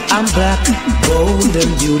 I'm black, bold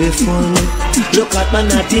and beautiful. Look at my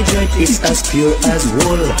natty dread, it's as pure as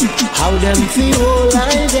wool. How them feel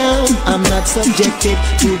lie down, I'm not subjected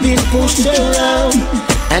to being pushed around.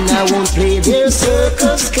 And I won't play their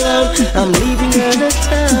circus clown, I'm leaving out of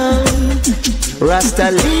town. Rasta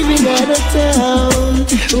leaving out of town.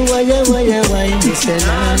 Why, me say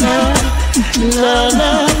na na, na na,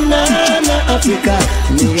 na na Africa.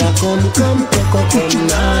 Me a come,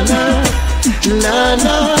 na na, na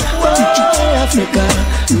na, why Africa?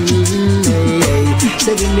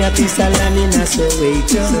 Say give me a piece of land in a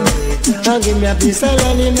Soweto, and give me a piece of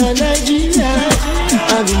land in a Nigeria,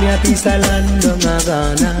 and give me a piece of land in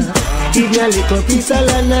Ghana. Give me a little piece of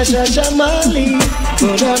land in Shashamali,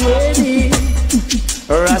 but I'm ready.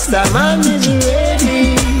 Rasta man is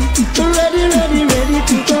ready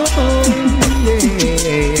to go home.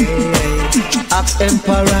 Ask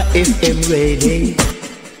Emperor if I'm ready.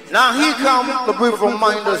 Now here comes the brief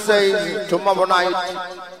reminder saying tomorrow night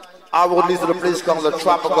I will visit a place called the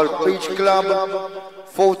Tropical Beach Club,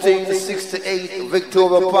 1468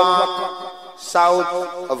 Victoria Park,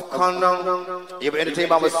 south of Condon. You'll be entertained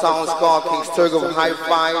by the sounds called King Stur Gav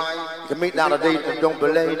Hi-Fi. You can meet down a date and don't be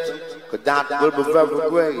late, because that will be very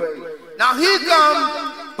great. Now here comes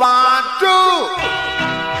part 2.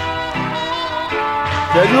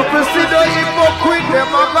 Can you see the hypocrite,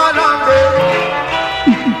 them a galante?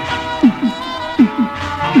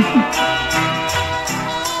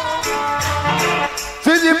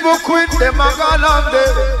 See the hypocrite, them a galante.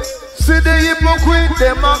 See the hypocrite,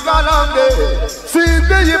 them a galante. See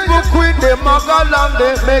the hypocrite, them a galante.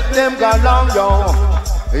 Make them galang, yo.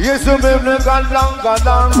 Yes, you make them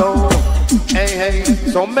galang, yo. Hey,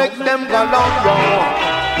 so make them galang, yo.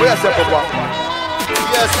 Where's the papa?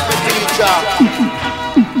 Yes, the teacher.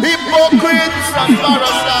 Hypocrites and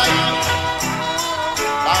parasites.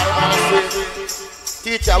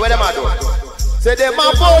 Teacher, what am I doing? Say them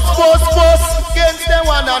a boss against them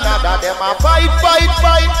one another. Them a fight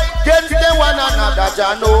against them one another.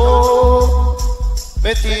 Jano,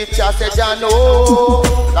 me teacher say Jano,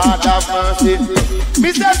 Lord have mercy. Me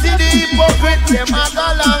say see the hypocrite them a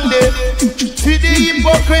galang day. See the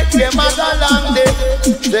hypocrite them a galang day.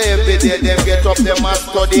 Say every day them get up them a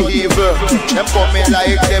study evil. Them coming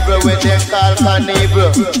like devil when they call carnival.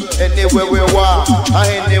 Anywhere we walk,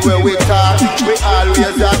 anywhere we talk, we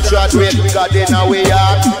always a trad with God in our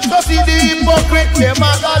heart. So see the hypocrite them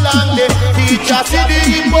a galang day. Teacher see the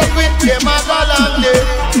hypocrite them a galang day.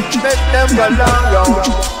 Make them galang yo.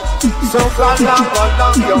 So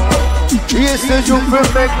galang yo. Yes, you will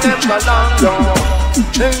make them galang yo.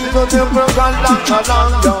 Things to them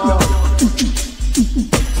galang yo.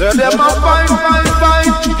 So them a fight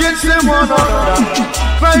against them one another.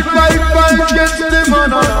 Fight against them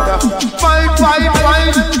one another. Fight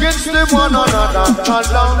against them one another.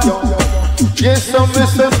 Galang yo. Yes, so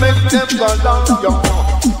Mr. make them galang yo.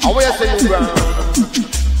 And where say you run?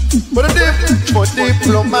 For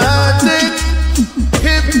diplomatic,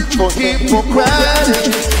 hip for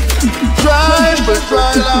hypocritic, trial and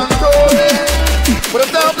going. But the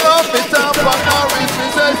top of it up on our reason,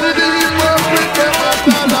 says it is worth with them.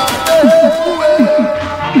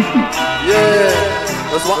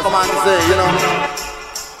 say, you know.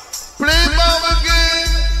 Play ball again.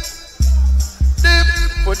 Dip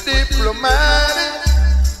for diplomatic.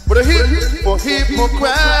 But a hip for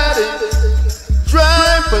hypocritic.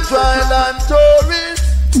 Drive for dryland tourists.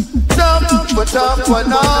 Top for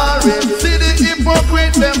Norris. See the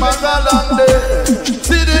hypocrite, them a galande.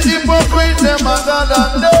 See the hypocrite, them a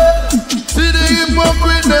galande. See the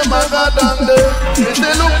hypocrite, them a galande. If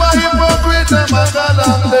they look for hypocrite, them a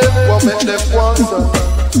galande. What make them want so?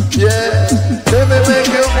 Yeah, they may make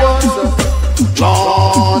you want so.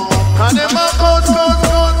 Lord, and them a cause,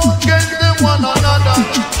 get them one another.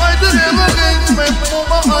 Why do they go against me,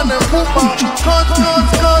 mama and them poopa? Cause,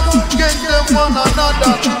 get them one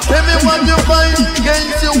another. Tell me what you find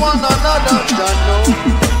against you one another. Don't know.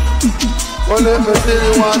 Well, let me tell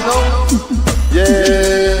you one know.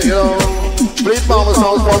 Yeah, you know. Please mama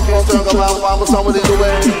sounds fucking Stur Gav, mama someone is the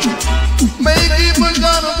way. Make people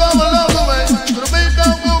gonna go along the way. To make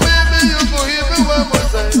them go baby, you go hear me what we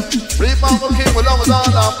say. Please mama keep along with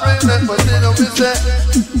all our friends, let me see them we say.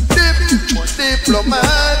 Dip for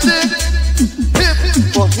diplomatic. Dip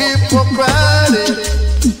for hypocritic.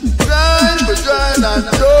 Dry for dryland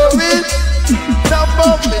tourists. Top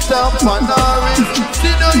up me top and Norris.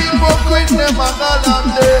 See the hypocrite them a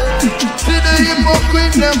galande. See the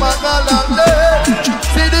hypocrite them a galande.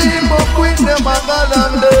 See the hypocrite them a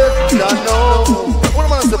galande. Ya know. What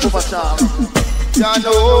am I saying for my charm? Ya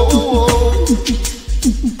know.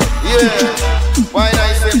 Yeah. Why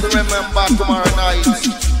I say to remember tomorrow night?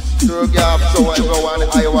 Stur Gav show everyone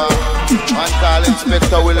Iowa. Man called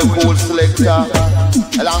Inspector Willie Cool Selector.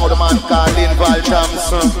 Along with the man called Linval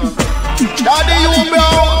Thompson. Daddy you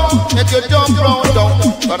brown, let you jump round down.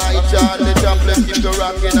 But I Charlie Chaplin keep the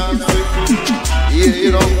rocking and sweet. Yeah,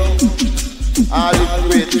 you know, all is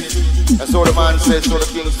great. And so the man says, so the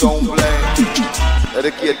kings don't play.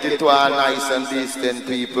 Dedicated to our nice and decent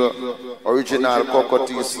people. Original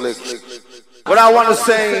cockatoo slick. But I want to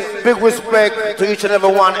say big respect to each and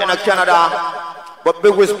every one in Canada. But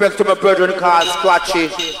big respect to my brethren called Scratchy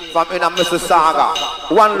from in Mississauga.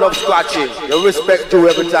 One love Scratchy. Your respect to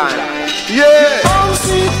every time. Yeah! Oh,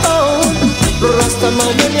 sweet home,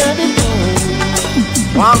 Rastaman in the home.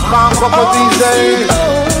 One come couple these days.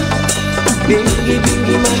 Bingy,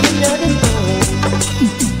 bingy man in the home.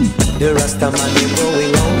 The Rastaman is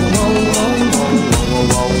going on.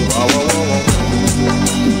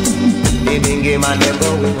 The bingy man is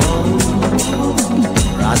going on.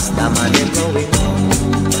 Rastaman is going on.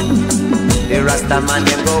 The Rastaman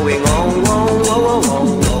is going on.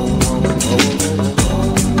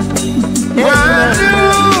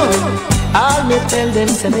 All me tell them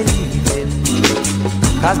say me leaving,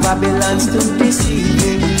 cause Babylon's too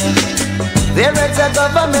deceiving. There is a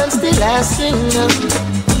government still asking,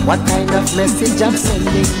 what kind of message I'm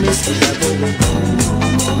sending? Message I'm going home.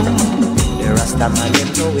 The Rastaman is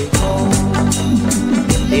going home.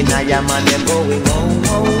 The Naya man is going home.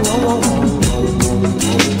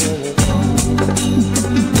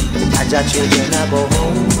 Jaja children are go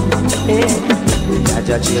home.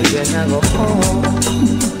 Jaja children are go home.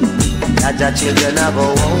 Jaja children are go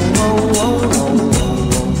home.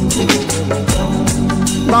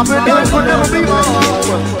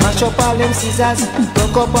 Mash up all them scissors,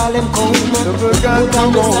 broke up all them comb. Put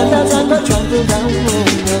on the sandals and go trample down.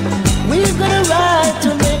 We're gonna ride to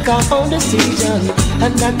make our own decision,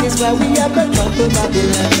 and that is why we are gonna trample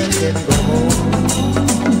Babylon and then go home.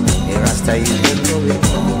 The Rasta is going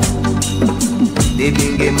home. The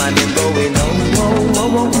bingy man is going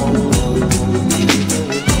home.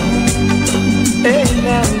 Hey,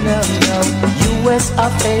 now, US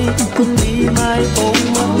of A couldn't be my home.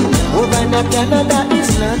 Over in Canada is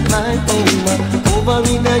not my home. Over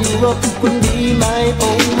in Europe couldn't be my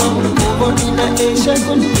home. Over in Asia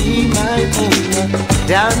couldn't be my home.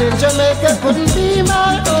 Down in Jamaica couldn't be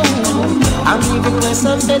my home. I'm even west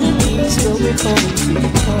of enemies to be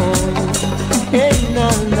home. Hey, now,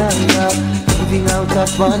 living out of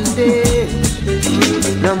bondage.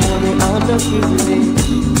 No money out of privilege.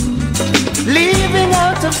 Living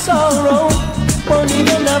out of sorrow, won't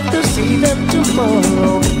even have to see them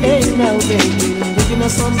tomorrow. Hey now baby, giving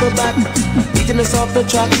us on the back, beating us off the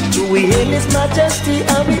track. To we hail His Majesty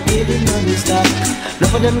and we hail Him on His stack.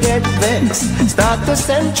 None of them get vexed, start to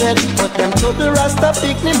send dread, but them to the Rasta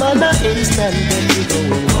picnic man a instant. Then we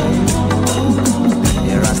going home,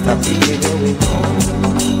 the Rasta picnic going home.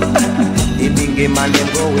 The bingy man them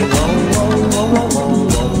going home.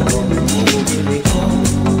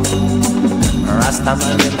 Rasta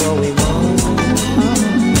man is going home.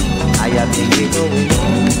 I am thinking going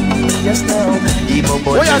home. Yes now, Igbo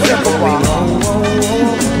boys are going home.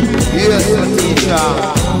 Yes, teacher.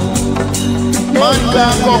 Man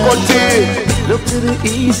and cocoa tea. Look to the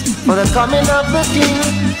east for the coming of the King.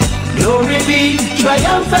 Glory be,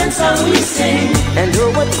 triumphant song we sing. And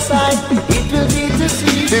over the side, it will be to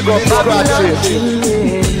see. Big up Scratchy.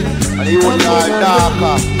 And he would like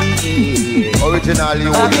darker. Originally he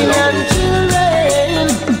would Babylon children,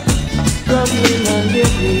 struggling and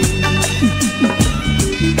living.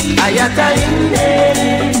 Ayata in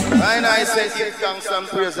there. And I say give thanks and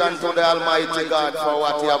praise unto the Almighty God for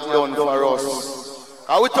what he have done for us.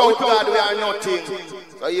 And without God we are nothing.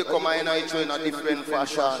 So you come in in a different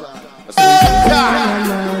fashion.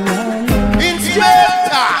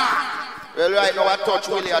 Inspector! Well, right now I touch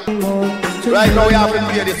William. Right now we have to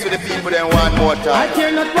play this to the people then one more time.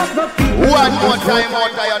 One more time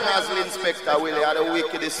out of your nozzle, Inspector Willie, the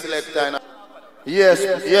wickedest selector. Yes,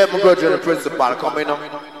 yeah, my good the principal coming up.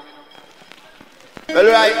 Well,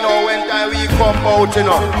 right now when time we come out, you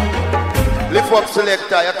know, lift up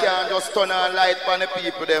selector, you can't just turn on light for the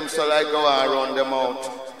people them so like go and run them out.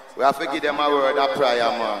 We have to give them a word of prayer,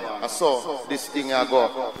 man. And so this thing I go.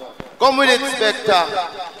 Come with it, Inspector.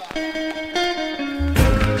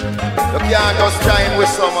 You can't just join with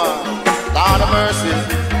someone. Lord of mercy.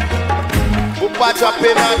 Who patch up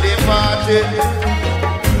in at the party.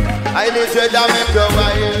 I need you to make your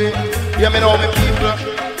way. Hear me now, my people.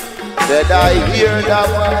 Said I hear the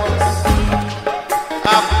voice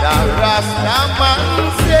of the Rastaman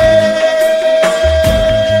say.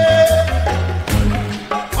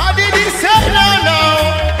 What did he say now?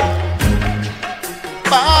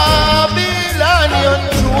 Babylonian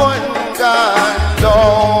throne gone down,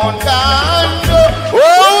 gone down. Oh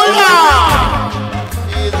Lord!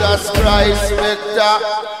 Jesus Christ, Spectre.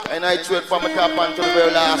 And I trade from the top until the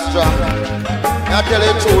very last drop. I tell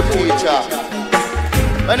you the truth, teacher.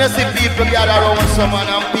 When you see people gather around someone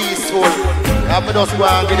and peaceful, you have to just go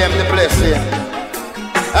and give them the blessing.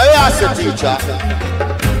 I ask the teacher.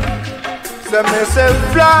 Say me say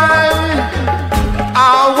fly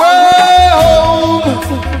away home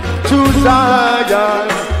to Zion.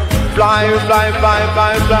 Fly, fly, fly,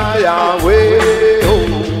 fly, fly away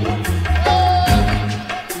home.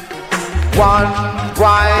 One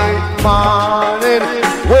bright morning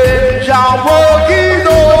when your work is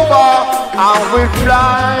over, and we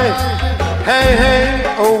fly, hey, hey,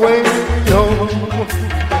 away home.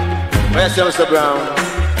 Where's Mr. Brown?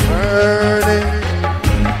 Burning,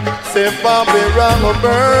 say Babylon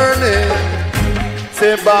burning,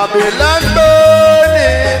 say Babylon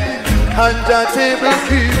burning, and the table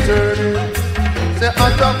keep turning. Say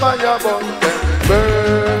under fire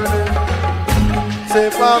burning, say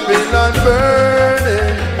Babylon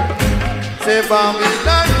burning, say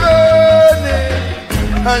Babylon burning,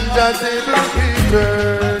 and the table keep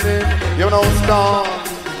turning. You know, storm.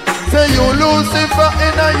 Say you Lucifer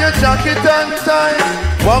in your jacket and tie.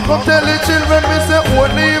 Walk up tell the children me say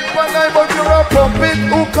only if I lie, but you're a puppet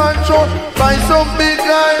who control by some big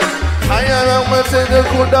guy. I am a say the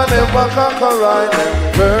good and never conquer right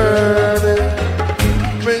and burning.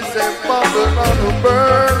 Me say Babylon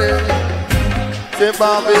burning, say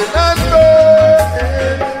Babylon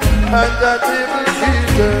burning, and the table keep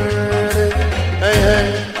turning. Hey, hey,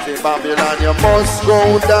 say Babylon you must go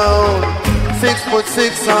down.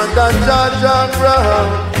 6'6" on the Jaja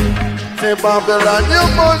ground. Say Babylon, you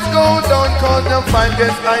must go down, cause you find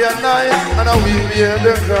gets higher night, and I will bear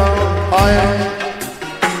the crown.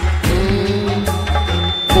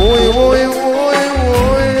 Boy, boy, boy,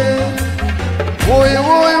 boy, boy,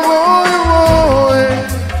 boy, boy,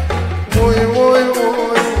 boy, boy,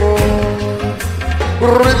 boy, boy.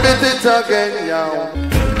 Repeat it again, yow.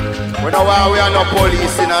 We know why we are no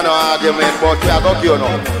police in no argument, but we are going to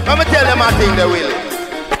know. Let me tell them a thing they will.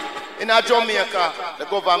 In a Jamaica, the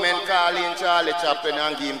government call in Charlie Chaplin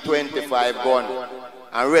and give him 25 guns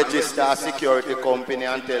and register a security company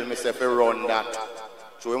and tell me if I run that.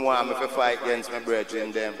 So he want me to fight against my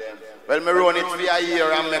brethren them. Well, me run it for a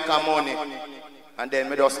year and make a money. And then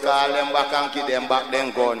me just call them back and give them back them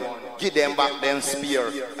gun, give them back them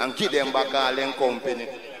spear, and give them back all them company.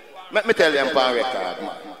 Let me tell them for record,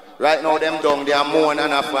 man. Right now, them down there moan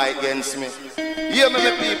and a fight against me. Hear me,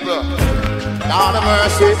 my people. Lord of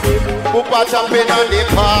mercy, who patch up in on the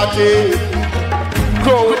party.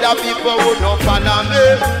 Grow with the people who don't follow me.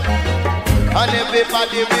 And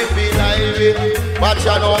everybody will feel like it. Watch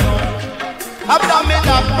out now. After me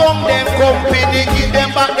love from them company, give them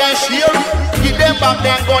back their share. Give them back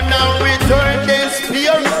their gun and return their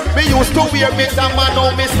spear. Me used to wear me tam and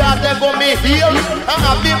now me start to go me here. I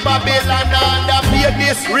have been Babylon and I pay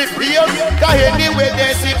this repair. Cause anyway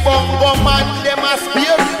they see bongo man them a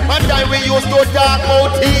spear. And time we used to talk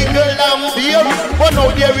about eagle and bear. But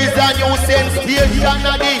now there is a new sensation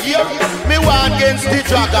of the year. Me want against the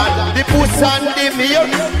dragon, the puss and the mare.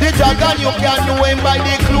 The dragon you can know him by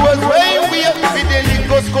the clothes when we with the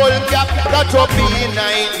little skull cap that up in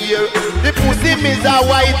 9 years. The pussy is a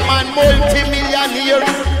white man multi-millionaire.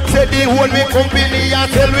 Say the whole me company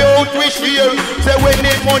and tell we out we share. Say when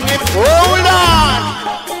the money, hold on.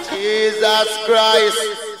 Jesus Christ.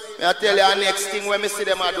 I tell you the next thing when me see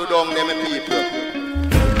them I do down them people.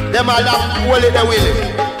 Them a lock only the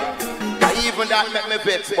willing. Even that make me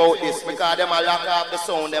vex about this because them a lock up the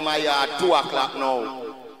sound them a yard 2 o'clock now.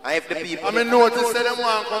 And if the people I mean notice that them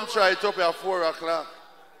want come try it up at 4 o'clock.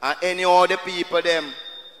 And any other people them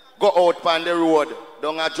go out on the road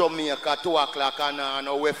down at Jamaica 2 o'clock and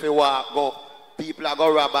know where they walk go. People are go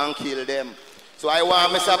rob and kill them. So I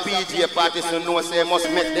want Mr. PJ parties to know say must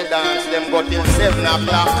make the dance them go till 7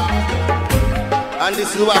 o'clock. And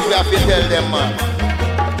this is what we have to tell them, man.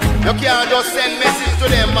 You can't just send message to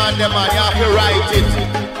them, man, you have to write it.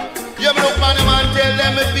 You look man them and tell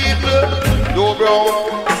them people, no bro.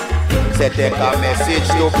 Say take a message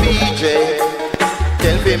to PJ,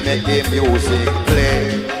 tell me make the music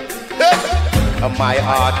play. My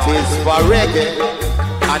heart is for reggae,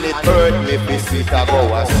 and it hurt me if it a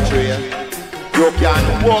go astray. You can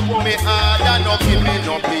walk me hard and not give me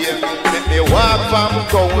no beer. Let me walk from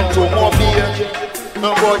town to Mobile.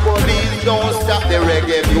 But please don't stop the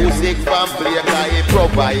reggae music from play, cause it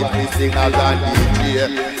provide the singers and DJ.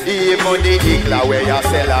 Even the Igla where you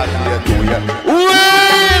sell out here to you.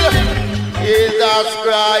 Well, Jesus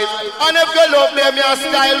Christ. And if you love them, your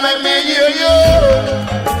style make me hear you.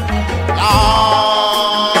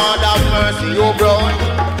 Lord have mercy, you brown.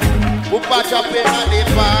 Who patch up in at the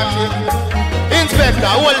party. Inspector,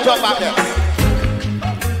 hold it up back there.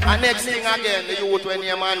 And next thing again, the youth when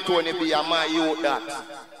your man Tony be a my youth that.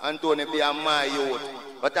 Anthony be a my youth.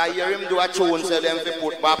 But I hear him do a tune say them to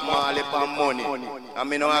put back Marley for money. I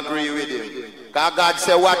mean I agree with him. Because God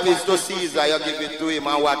say what is to Caesar, you give it to him,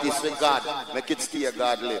 and what is to God, make it stay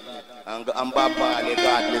godly. And Bob Marley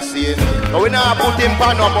godly, see? But we not put him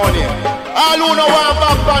for no money. All who know want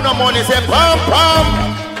back for no money say pam pam.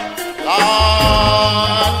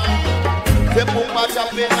 Say put back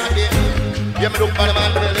up in a day. You me look for them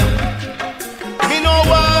and tell them me no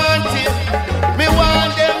want it. Me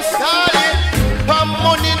want them solid. For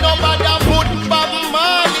money nobody put Bob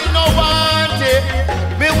Marley no want it.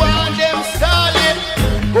 Me want them solid.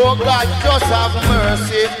 Oh God just have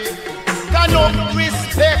mercy. Can no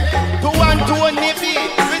respect to Anthony B.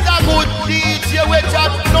 With a good DJ which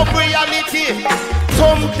has no reality.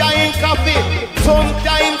 Sometimes coffee,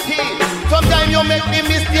 sometimes tea. Sometimes you make the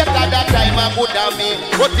mistake at that time I good at me.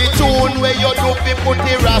 But the tune where you do be put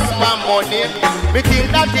the raspa money. Me think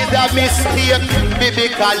that is a mistake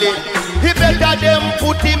biblically. He better them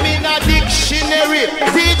put him in a dictionary.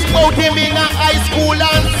 Teach about him in a high school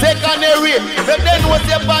and secondary. But then what's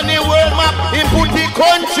up on the world map? He put the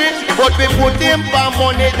country. But we put him for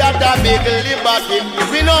money that a big liberty.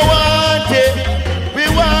 We don't want it. We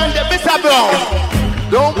want it. Mr. Brown.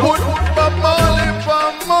 Don't put Bob Marley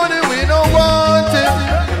for money, we don't want it.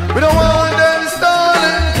 We don't want them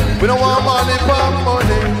stalling. We don't want money for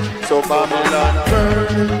money. So Babylon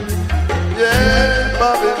burn. Yeah,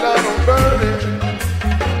 Babylon burning.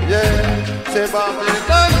 Yeah, say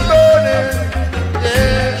Babylon burning.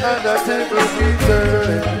 Yeah, and the table keep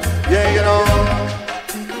turning. Yeah, you know.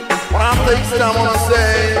 What I'm thinking, I wanna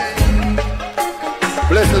say,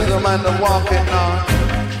 blessed is the man that walking on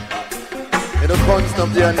in the constant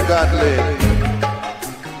of the ungodly.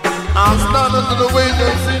 I'm standing to the ways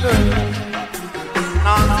of sinners.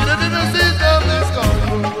 I'm sitting in the seats of this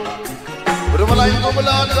gospel. But if I like to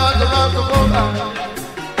belong to God, the wrath of God.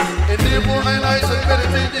 In the evil and I shall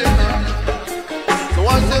meditate in them. So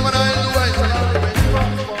I say when I do, I shall not remain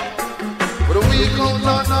prosper. But the weak out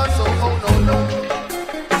are not so, oh no, no.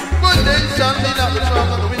 But they shall be not the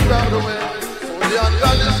trouble of the weak out of the way. So the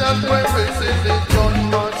ungodly shall dwell faces in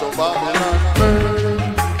judgment. So Babylon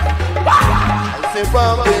burn. I say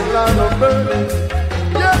Babylon burning.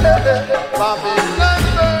 Yeah, Babylon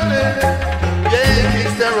burning. Yeah,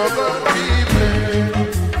 it's terrible people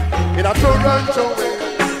in a Toronto way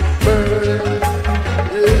burning.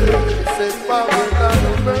 Yeah, say Babylon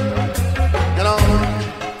burning. You know,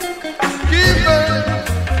 keep burning,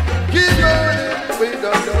 we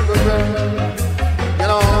don't burn. You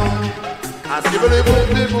know, I Shibbly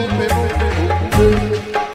boopy boopy